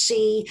to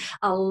see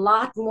a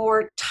lot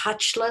more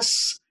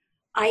touchless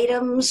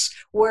items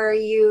where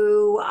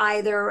you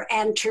either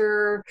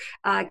enter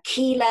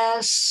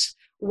keyless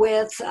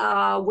with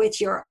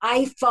your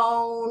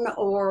iPhone,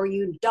 or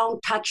you don't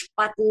touch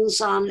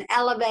buttons on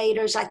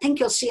elevators. I think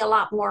you'll see a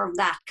lot more of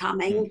that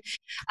coming.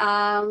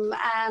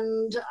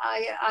 And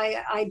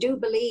I do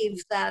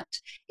believe that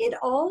it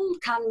all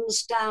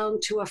comes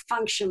down to a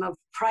function of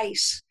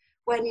price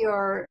when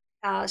you're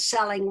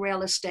selling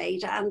real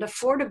estate, and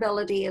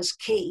affordability is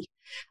key.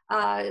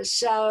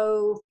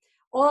 So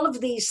all of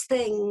these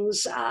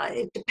things,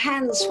 it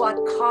depends what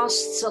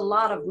costs a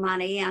lot of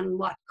money and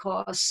what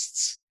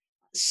costs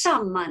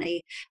some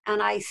money.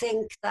 And I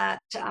think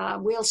that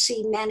we'll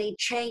see many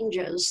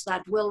changes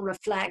that will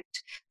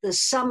reflect the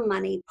some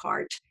money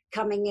part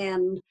coming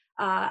in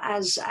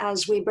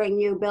as we bring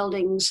new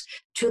buildings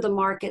to the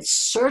market.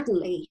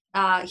 Certainly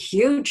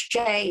huge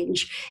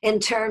change in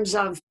terms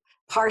of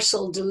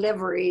parcel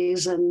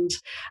deliveries and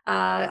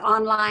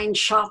online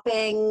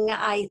shopping.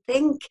 I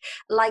think,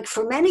 like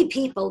for many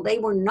people, they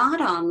were not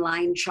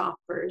online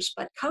shoppers,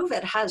 but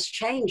COVID has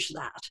changed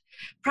that.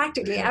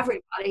 Practically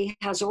everybody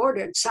has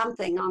ordered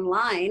something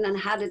online and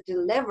had it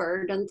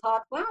delivered and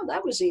thought, wow,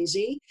 that was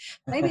easy.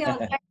 Maybe I'll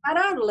check that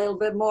out a little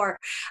bit more.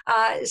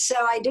 So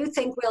I do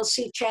think we'll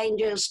see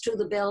changes to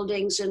the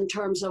buildings in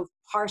terms of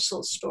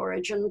parcel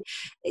storage. And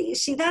you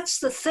see, that's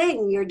the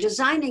thing. You're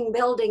designing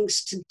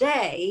buildings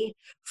today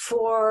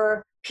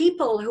for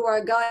people who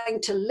are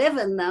going to live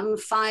in them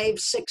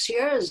 5-6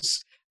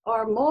 years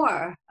or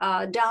more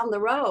down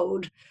the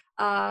road.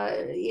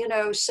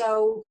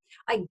 So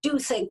I do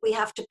think we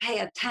have to pay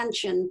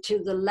attention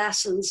to the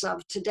lessons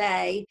of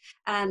today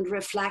and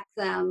reflect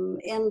them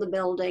in the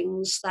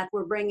buildings that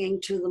we're bringing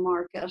to the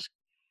market.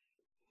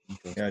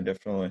 Yeah,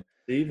 definitely.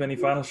 Steve, any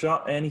final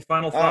thoughts?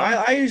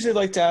 I usually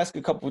like to ask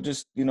a couple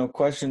just,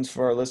 questions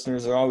for our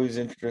listeners. They're always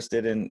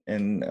interested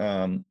in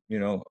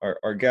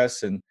our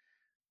guests and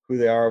who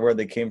they are, where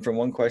they came from.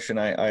 One question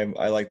I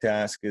like to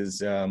ask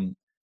is,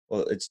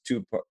 well, it's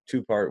two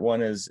part.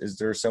 One is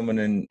there someone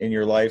in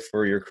your life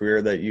or your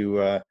career that you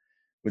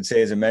would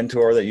say is a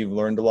mentor that you've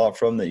learned a lot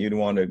from that you'd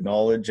want to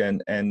acknowledge?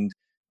 And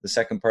the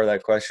second part of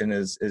that question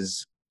is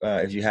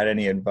if you had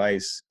any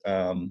advice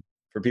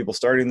for people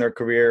starting their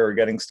career or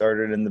getting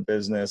started in the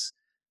business,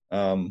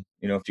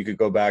 if you could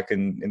go back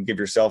and give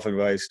yourself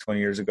advice 20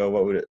 years ago,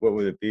 what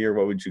would it be, or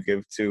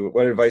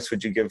what advice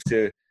would you give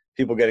to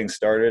people getting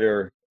started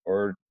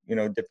or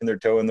dipping their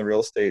toe in the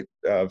real estate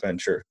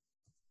venture?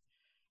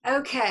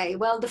 Okay,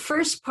 well, the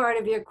first part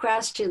of your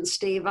question,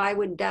 Steve, I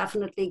would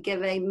definitely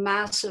give a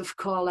massive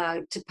call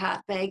out to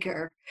Pat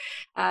Baker.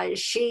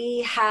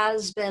 She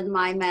has been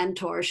my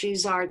mentor.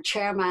 She's our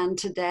chairman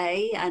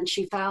today, and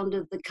she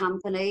founded the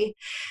company.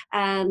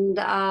 And,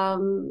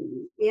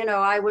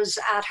 I was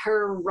at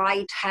her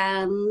right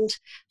hand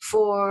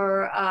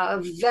for a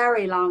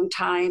very long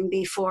time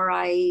before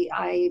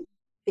I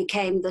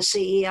became the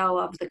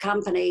CEO of the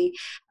company,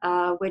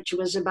 which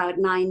was about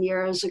 9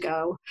 years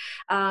ago.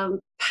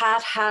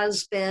 Pat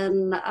has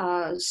been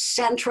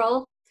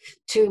central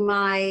to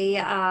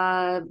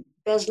my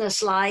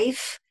business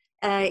life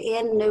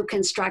in new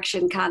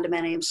construction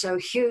condominiums. So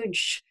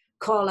huge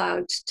call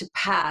out to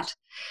Pat.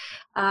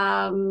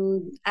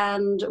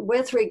 And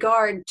with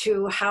regard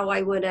to how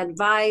I would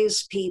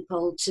advise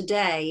people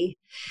today,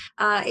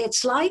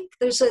 it's like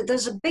there's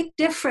a big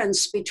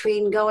difference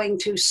between going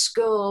to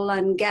school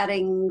and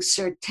getting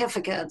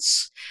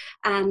certificates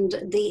and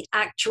the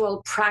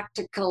actual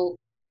practical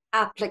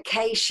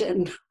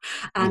application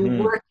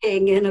and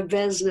working in a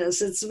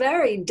business. It's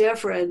very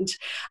different.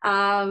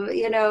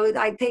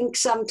 I think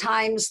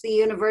sometimes the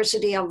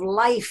university of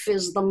life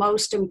is the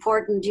most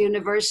important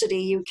university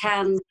you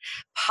can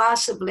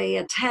possibly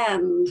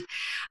attend.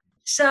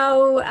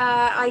 So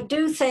I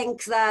do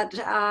think that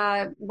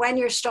when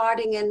you're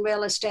starting in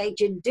real estate,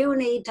 you do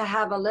need to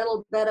have a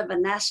little bit of a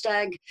nest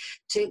egg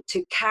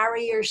to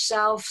carry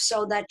yourself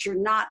so that you're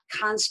not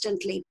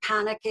constantly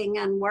panicking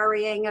and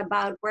worrying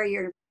about where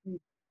your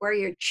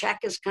check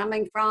is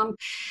coming from.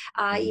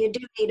 You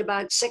do need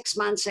about 6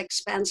 months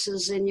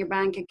expenses in your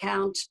bank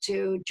account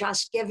to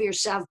just give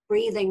yourself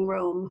breathing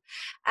room.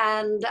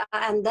 And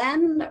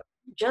then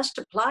just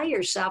apply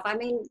yourself. I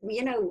mean,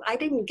 I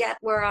didn't get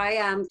where I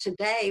am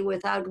today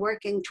without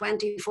working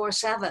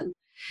 24/7.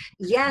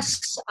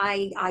 Yes,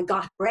 I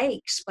got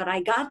breaks, but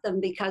I got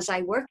them because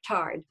I worked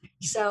hard.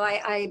 So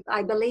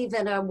I believe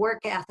in a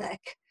work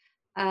ethic.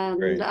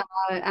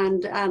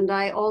 And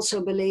I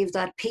also believe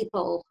that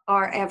people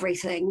are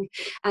everything.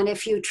 And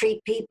if you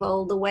treat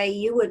people the way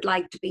you would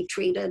like to be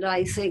treated,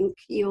 I think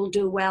you'll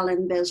do well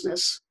in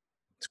business.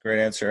 That's a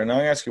great answer. And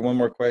I'll ask you one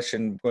more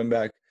question going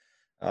back.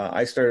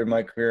 I started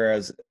my career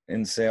as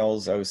in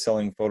sales. I was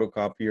selling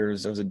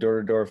photocopiers. I was a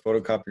door-to-door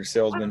photocopier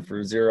salesman for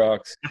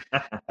Xerox.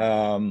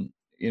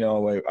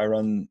 I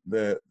run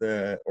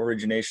the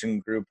origination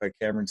group at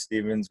Cameron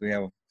Stevens. We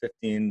have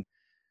 15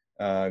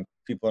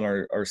 people in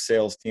our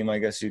sales team, I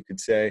guess you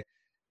could say.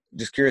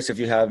 Just curious if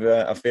you have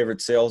a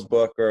favorite sales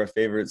book or a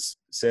favorite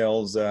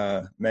sales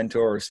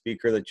mentor or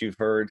speaker that you've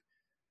heard,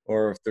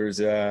 or if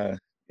there's if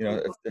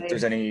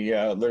there's any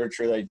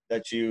literature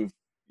that you've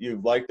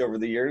liked over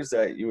the years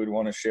that you would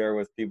want to share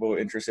with people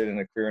interested in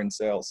a career in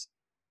sales.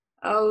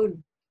 Oh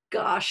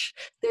gosh,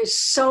 there's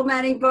so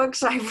many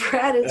books I've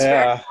read. It's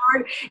very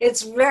hard.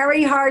 It's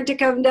very hard to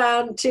come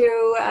down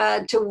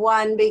to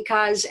one,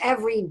 because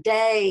every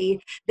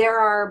day there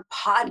are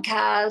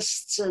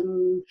podcasts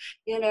and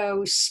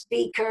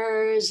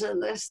speakers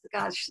and there's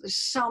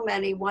so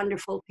many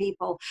wonderful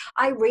people.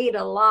 I read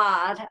a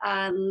lot,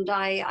 and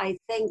I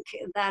think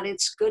that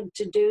it's good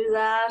to do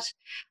that.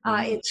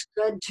 It's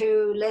good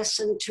to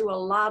listen to a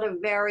lot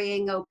of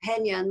varying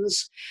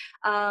opinions,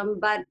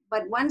 but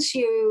once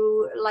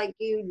you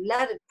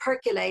let it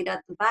percolate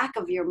at the back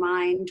of your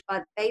mind,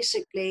 but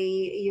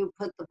basically you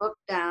put the book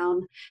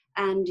down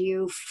and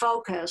you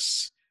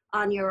focus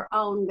on your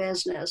own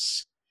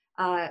business.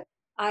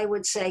 I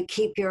would say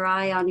keep your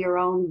eye on your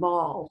own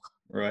ball.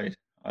 Right.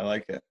 I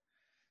like it.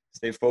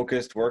 Stay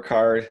focused, work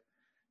hard,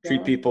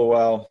 treat people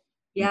well,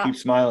 and keep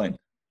smiling.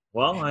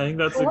 Well, I think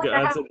that's a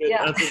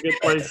good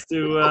place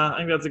to. I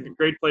think that's a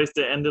great place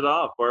to end it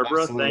off,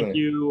 Barbara. Absolutely. Thank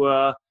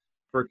you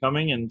for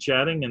coming and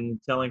chatting and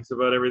telling us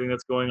about everything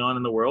that's going on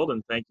in the world.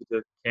 And thank you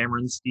to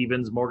Cameron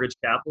Stevens Mortgage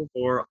Capital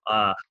for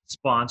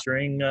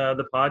sponsoring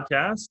the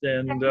podcast.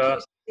 And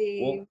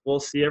we'll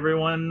see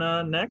everyone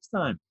next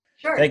time.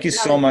 Sure. Thank you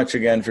so much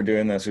again for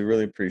doing this. We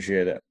really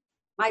appreciate it.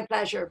 My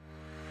pleasure.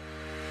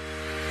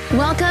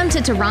 Welcome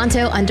to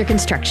Toronto Under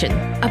Construction,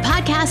 a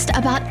podcast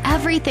about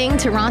everything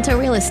Toronto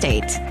real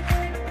estate.